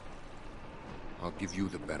 I'll give you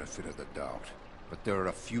the benefit of the doubt, but there are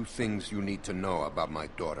a few things you need to know about my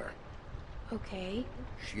daughter. Okay.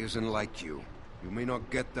 She isn't like you. You may not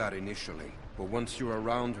get that initially, but once you're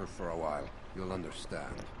around her for a while, you'll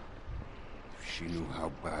understand. If she knew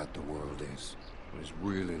how bad the world is, what it's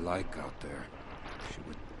really like out there, she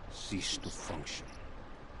would cease to function.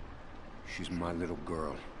 She's my little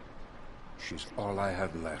girl. She's all I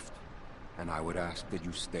have left, and I would ask that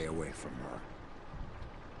you stay away from her.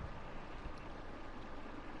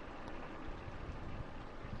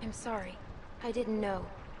 I'm sorry. I didn't know.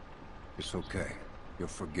 It's okay. You're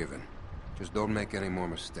forgiven. Just don't make any more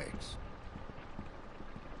mistakes.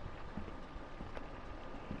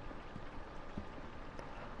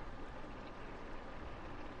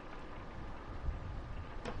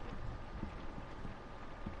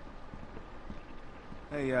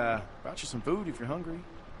 Hey, brought you some food if you're hungry.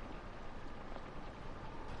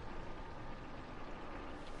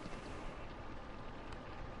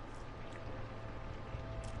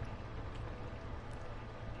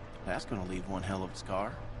 That's gonna leave one hell of a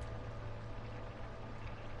scar.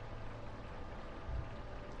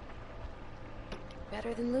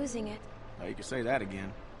 Better than losing it. Now you can say that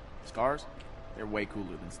again. Scars? They're way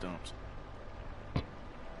cooler than stumps.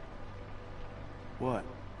 What?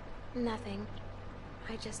 Nothing.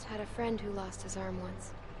 I just had a friend who lost his arm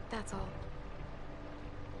once. That's all.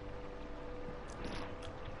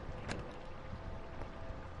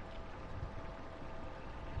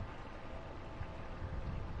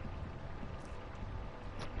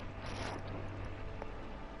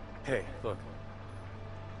 Hey, look.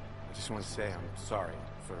 I just want to say I'm sorry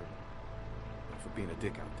for being a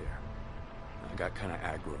dick out there. I got kind of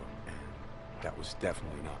aggro, and that was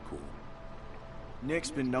definitely not cool.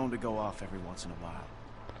 Nick's been known to go off every once in a while.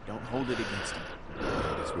 Don't hold it against him.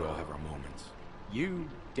 I guess we all have our moments. You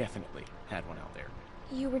definitely had one out there.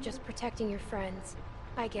 You were just protecting your friends.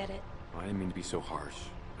 I get it. I didn't mean to be so harsh.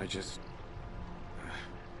 I just...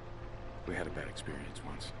 we had a bad experience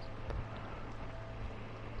once.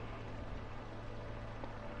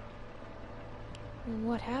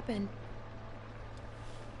 What happened?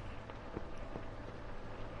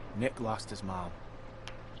 Nick lost his mom.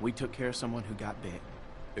 We took care of someone who got bit.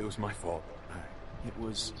 It was my fault. It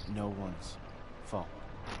was no one's fault.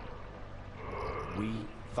 We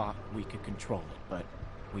thought we could control it, but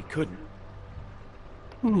we couldn't.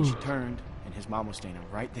 And then she turned, and his mom was standing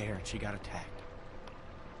right there, and she got attacked.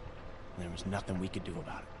 And there was nothing we could do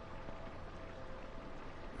about it.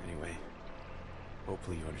 Anyway,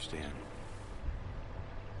 hopefully you understand.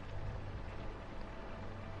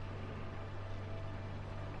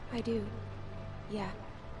 I do. Yeah.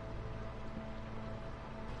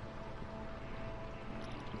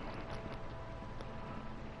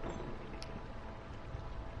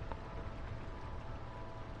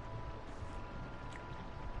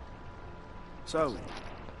 So,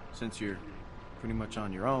 since you're pretty much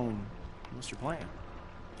on your own, what's your plan?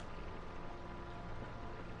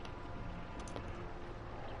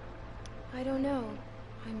 I don't know.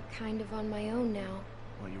 I'm kind of on my own now.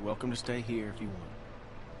 Well, you're welcome to stay here if you want.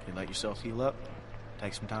 Okay, let yourself heal up.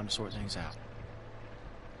 Take some time to sort things out.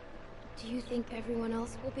 Do you think everyone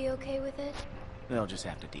else will be okay with it? They'll just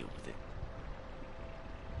have to deal with it.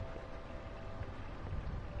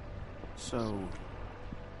 So,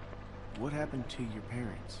 what happened to your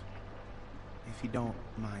parents? If you don't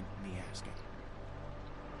mind me asking.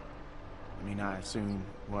 I mean, I assume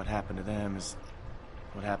what happened to them is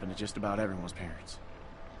what happened to just about everyone's parents.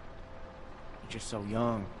 You're just so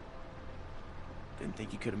young. Didn't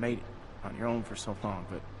think you could have made it on your own for so long,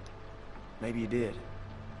 but maybe you did.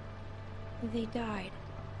 They died.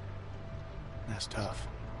 That's tough.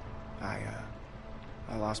 I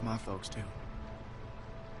lost my folks too.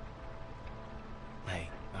 Hey,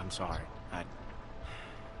 I'm sorry. I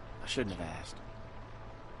shouldn't have asked.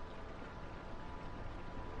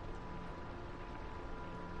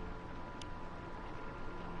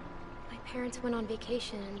 My parents went on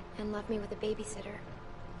vacation and left me with a babysitter.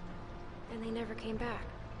 And they never came back.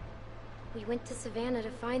 We went to Savannah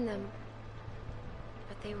to find them,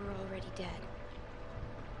 but they were already dead.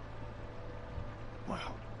 Wow.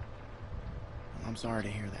 Well, I'm sorry to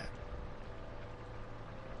hear that.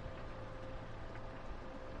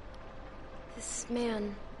 This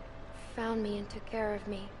man found me and took care of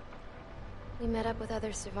me. We met up with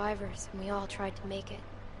other survivors and we all tried to make it.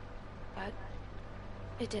 But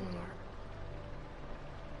it didn't work.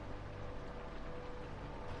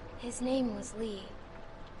 His name was Lee.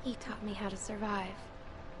 He taught me how to survive.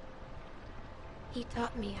 He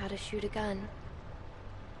taught me how to shoot a gun.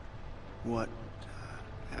 What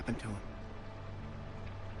happened to him?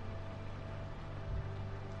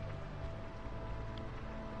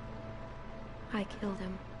 I killed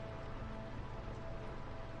him.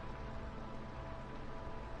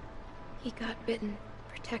 He got bitten,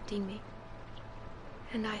 protecting me.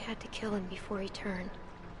 And I had to kill him before he turned.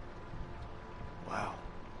 Wow.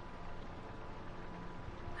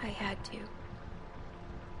 I had to.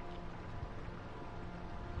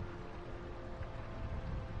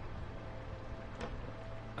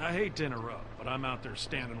 I hate to interrupt, but I'm out there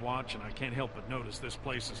standing watch and I can't help but notice this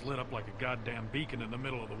place is lit up like a goddamn beacon in the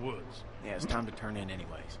middle of the woods. Yeah, it's time to turn in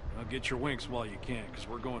anyways. Well, get your winks while you can, because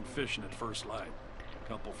we're going fishing at first light.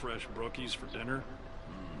 Couple fresh brookies for dinner?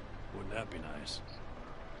 Wouldn't that be nice?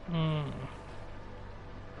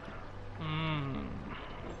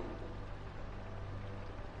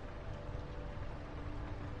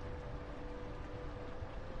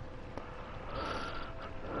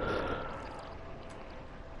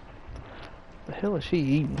 The hell is she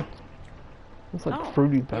eating? It's like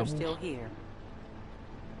fruity pebbles. You're still here.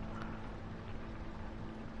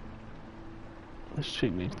 This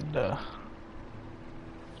chick needs to die.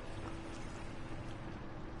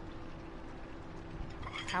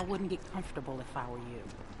 I wouldn't get comfortable if I were you.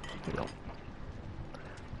 Yep.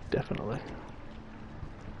 Definitely.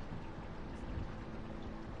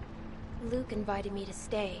 Luke invited me to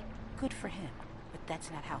stay. Good for him, but that's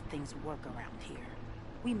not how things work around here.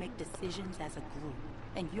 We make decisions as a group,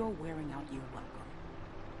 and you're wearing out your welcome.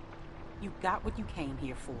 You got what you came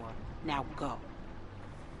here for. Now go.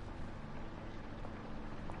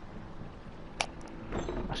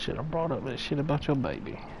 I should have brought up that shit about your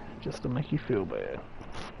baby, just to make you feel bad.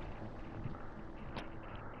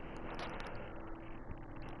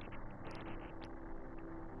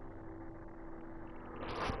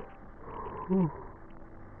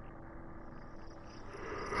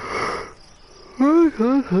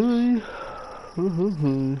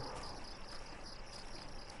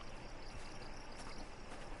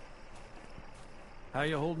 How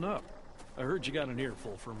you holding up? I heard you got an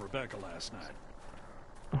earful from Rebecca last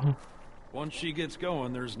night. Once she gets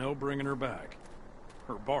going, there's no bringing her back.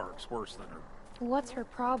 Her bark's worse than her. What's her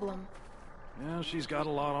problem? Yeah, she's got a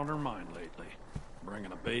lot on her mind lately.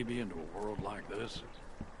 bringing a baby into a world like this.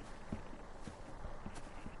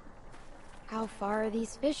 How far are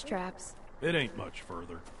these fish traps? It ain't much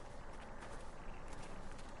further.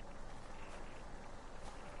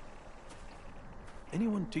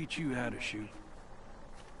 Anyone teach you how to shoot?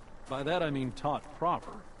 By that I mean taught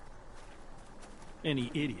proper. Any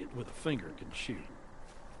idiot with a finger can shoot.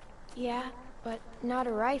 Yeah, but not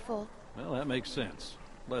a rifle. Well, that makes sense.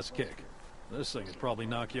 Less kick. This thing would probably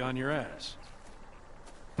knock you on your ass.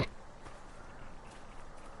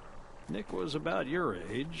 Nick was about your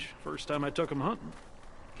age, first time I took him hunting.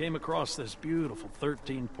 Came across this beautiful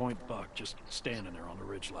 13-point buck just standing there on the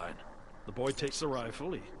ridgeline. The boy takes the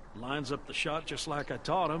rifle, he lines up the shot just like I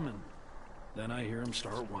taught him, and then I hear him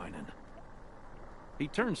start whining. He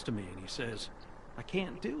turns to me and he says, "I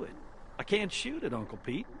can't do it. I can't shoot it, Uncle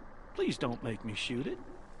Pete. Please don't make me shoot it."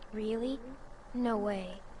 Really? No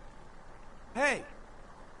way. Hey!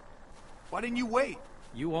 Why didn't you wait?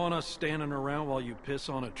 You want us standing around while you piss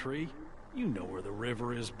on a tree? You know where the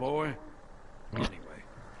river is, boy. Anyway,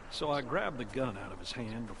 so I grabbed the gun out of his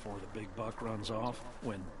hand before the big buck runs off,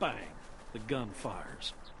 when bang, the gun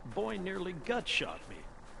fires. Boy nearly gut shot me.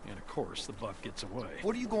 And of course, the buck gets away.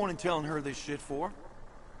 What are you going and telling her this shit for?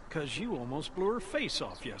 'Cause you almost blew her face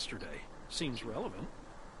off yesterday. Seems relevant.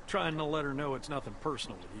 Trying to let her know it's nothing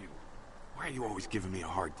personal with you. Why are you always giving me a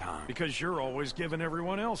hard time? Because you're always giving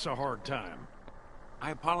everyone else a hard time.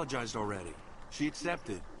 I apologized already. She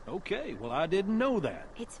accepted. Okay, well I didn't know that.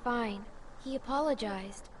 It's fine. He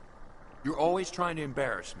apologized. You're always trying to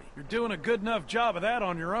embarrass me. You're doing a good enough job of that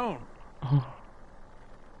on your own.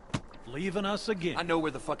 Leaving us again. I know where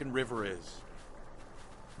the fucking river is.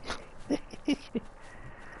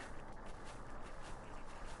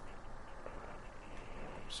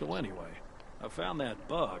 So anyway, I found that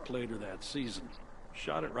buck later that season.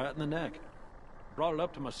 Shot it right in the neck. Brought it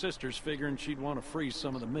up to my sister's figuring she'd want to freeze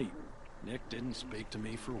some of the meat. Nick didn't speak to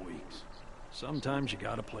me for weeks. Sometimes you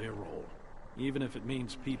gotta play a role. Even if it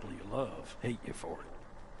means people you love hate you for it.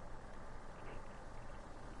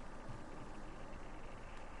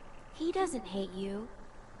 He doesn't hate you.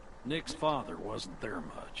 Nick's father wasn't there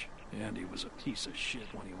much, and he was a piece of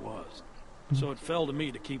shit when he was. So it fell to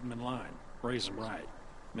me to keep him in line, raise him right.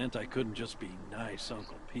 Meant I couldn't just be nice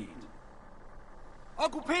Uncle Pete.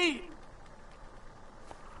 Uncle Pete!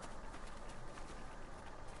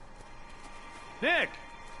 Nick!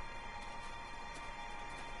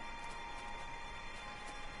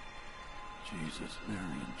 Jesus, Mary,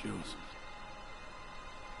 and Joseph.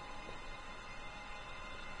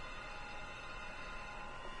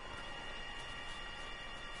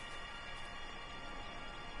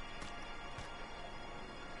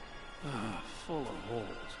 Full of holes.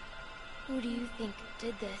 Who do you think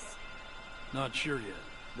did this? Not sure yet,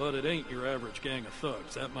 but it ain't your average gang of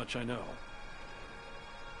thugs, that much I know.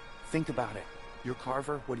 Think about it. You're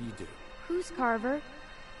Carver, what do? Who's Carver?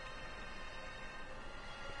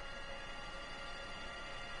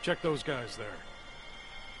 Check those guys there.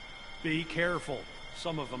 Be careful.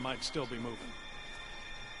 Some of them might still be moving.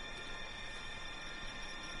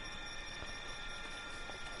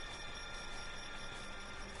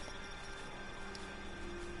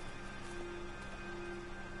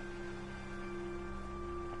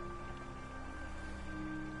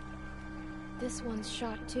 This one's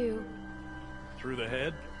shot too. Through the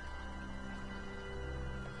head?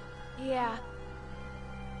 Yeah.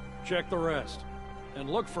 Check the rest. And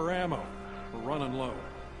look for ammo. We're running low.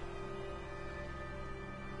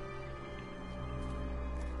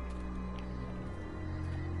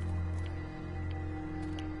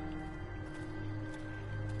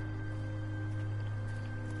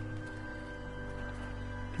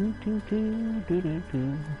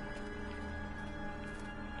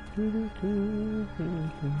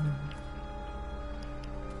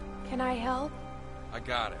 Can I help? I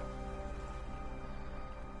got it.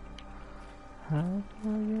 How do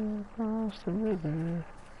I get across the river?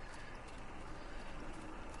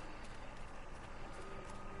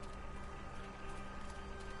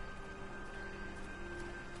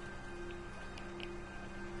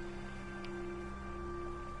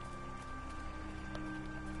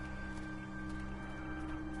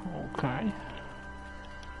 Okay.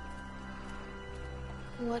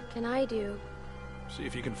 What can I do? See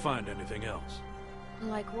if you can find anything else.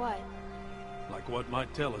 Like what? Like what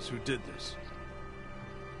might tell us who did this.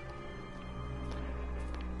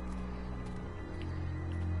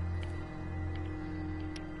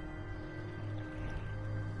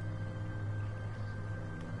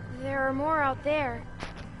 There are more out there.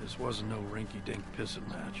 This wasn't no rinky-dink pissing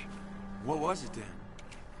match. What was it then?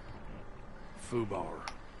 Foobar.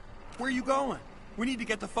 Where are you going? We need to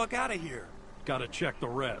get the fuck out of here. Gotta check the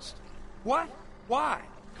rest. What? Why?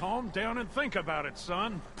 Calm down and think about it,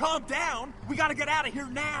 son. Calm down? We gotta get out of here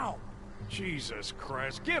now! Jesus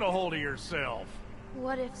Christ, get a hold of yourself.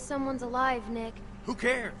 What if someone's alive, Nick? Who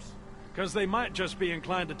cares? Because they might just be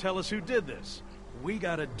inclined to tell us who did this. We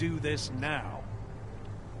gotta do this now.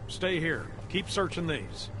 Stay here. Keep searching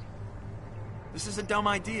these. This is a dumb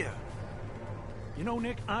idea. You know,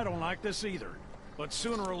 Nick, I don't like this either. But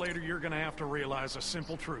sooner or later, you're gonna have to realize a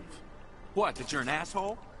simple truth. What, that you're an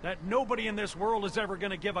asshole? That nobody in this world is ever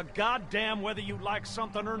gonna give a goddamn whether you like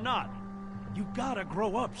something or not. You gotta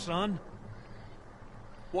grow up, son.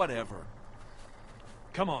 Whatever.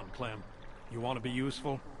 Come on, Clem. You want to be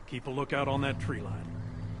useful? Keep a lookout on that tree line.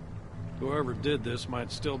 Whoever did this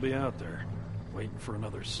might still be out there, waiting for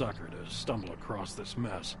another sucker to stumble across this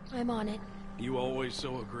mess. I'm on it. You always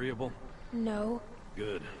so agreeable? No.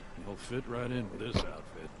 Good. You'll fit right in with this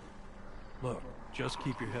outfit. Look, just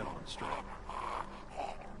keep your head on straight.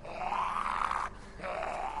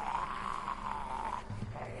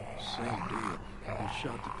 Same deal. Been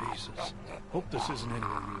shot to pieces. Hope this isn't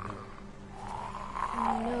anyone you know.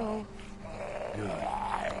 No. Good.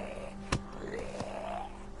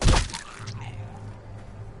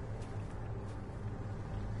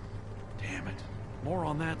 Damn it. More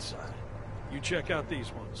on that side. You check out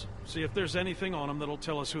these ones. See if there's anything on them that'll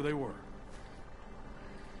tell us who they were.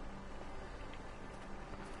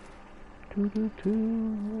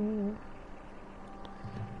 Doo-doo-doo.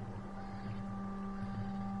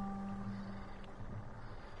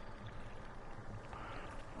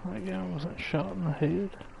 That guy wasn't shot in the head.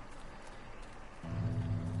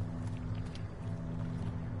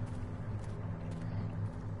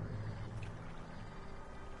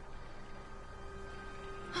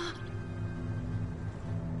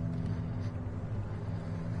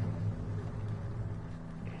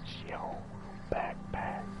 It's your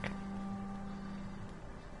backpack.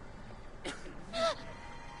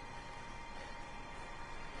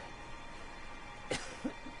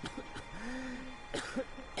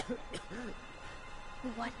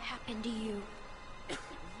 What happened to you?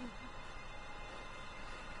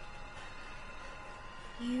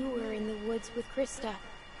 You were in the woods with Krista.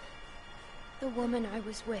 The woman I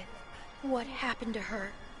was with. What happened to her?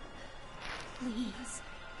 Please,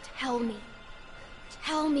 tell me.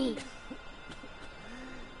 Tell me.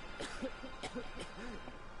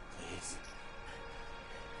 Please.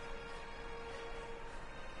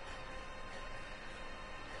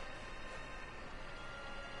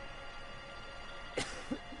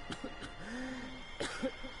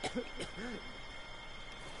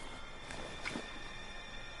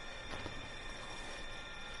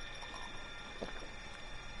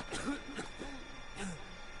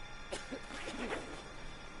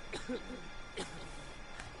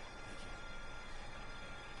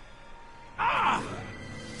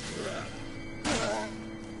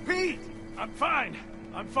 Pete! I'm fine.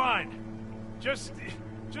 I'm fine. Just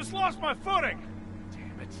lost my footing.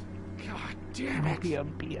 Damn it. God damn it. Maybe a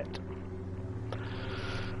bit.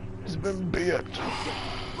 It's been bit.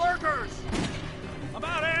 Lurkers! I'm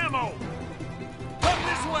out of ammo. Come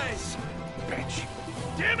this way! Bitch.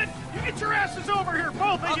 Damn it! You get your asses over here,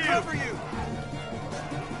 both of you! I'll cover you!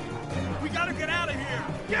 We gotta get out of here!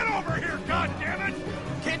 Get over here, goddammit!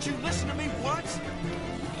 Can't you listen to me once?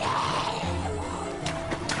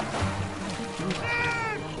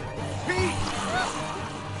 Pete!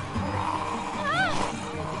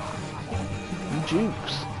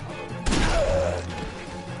 Jukes.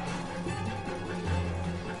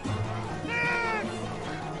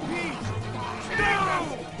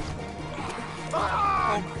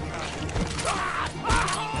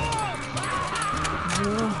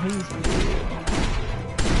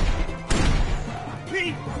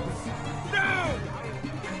 Pete! No!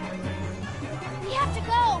 We have to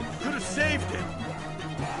go! Could have saved him!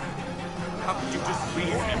 How could you just leave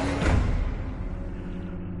him?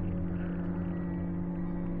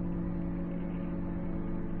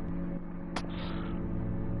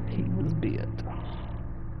 He was bit.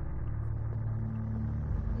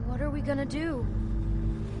 What are we gonna do?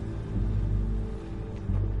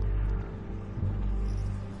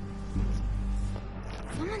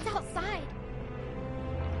 Someone's outside.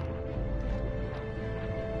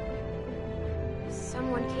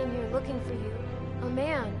 Someone came here looking for you. A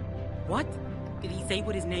man. What? Did he say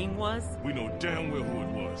what his name was? We know damn well who it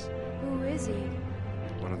was. Who is he?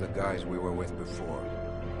 One of the guys we were with before.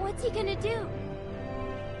 What's he gonna do?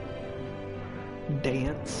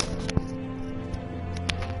 Dance.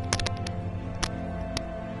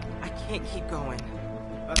 I can't keep going.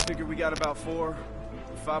 I figured we got about 4 or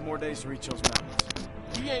 5 more days to reach those mountains.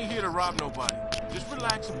 We ain't here to rob nobody. Just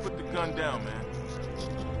relax and put the gun down, man.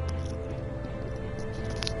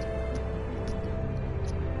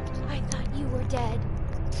 I thought you were dead.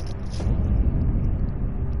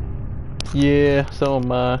 Yeah, so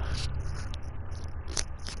am I.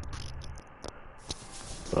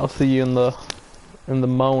 But I'll see you in the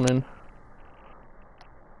morning.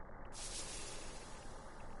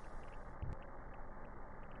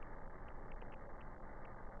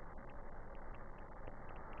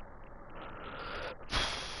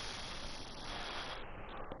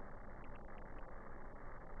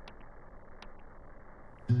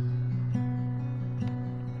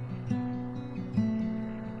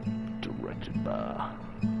 Directed by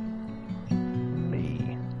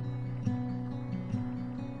me.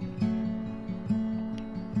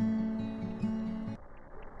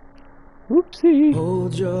 Whoopsie.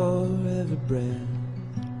 Hold your every breath.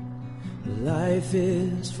 Life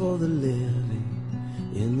is for the living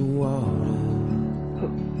in the water.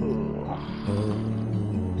 Oh.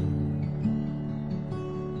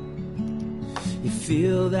 You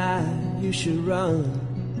feel that you should run.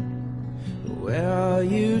 Where are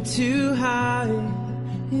you to hide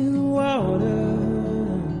in the water?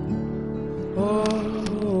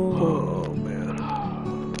 Oh, man.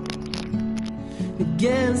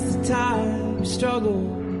 Against the tide, we struggle.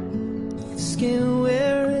 Skin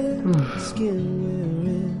wearing, skin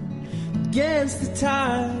wearing. Against the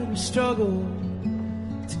tide, we struggle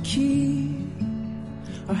to keep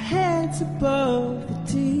our heads above the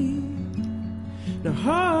deep, and our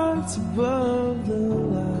hearts above the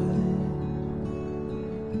light,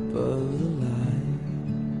 above the light.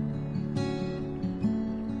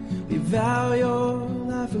 We vow your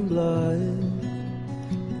life and blood.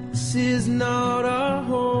 This is not our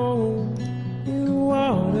home in the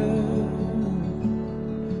water.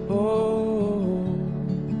 Oh,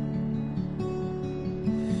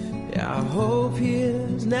 yeah, our hope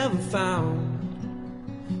here's never found.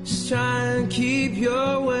 Just try and keep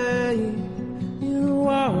your way in the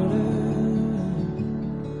water.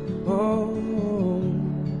 Oh,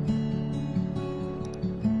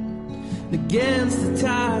 against the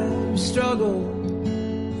tide we struggle,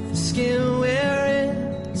 skin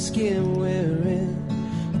wearing, skin wearing.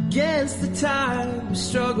 Against the tide we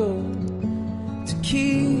struggle to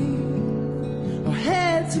keep our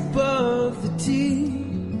heads above the deep,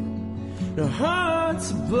 and our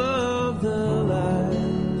hearts above the light,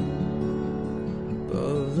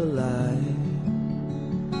 above the light.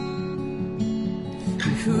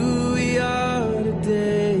 And who we are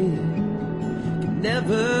today can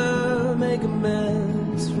never make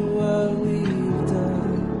amends for what we've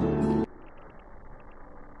done.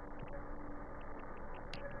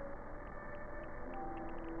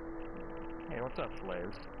 Hey, what's up,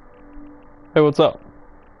 slaves? Hey, what's up?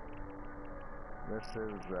 This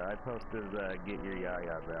is, I posted, Get Your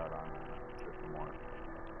Yayas out on System 1.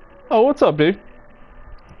 Oh, what's up, dude?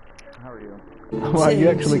 How are you? Wow, you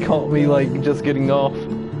actually caught me, like, just getting off.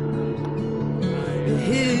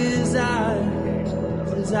 His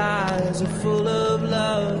eyes are full of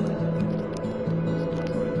love.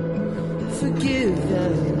 Forgive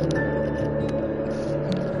them.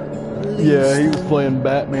 Yeah, he was playing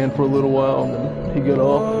Batman for a little while, and then he got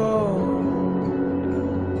off.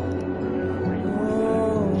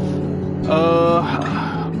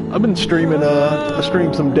 I've been streaming, I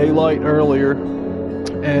streamed some Daylight earlier,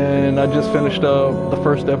 and I just finished the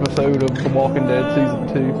first episode of The Walking Dead Season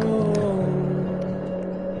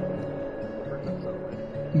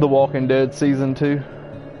 2. The Walking Dead Season 2.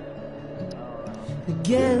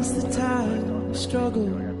 Against the tide, struggle,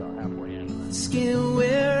 skin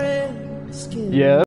wearing, skin. Yeah.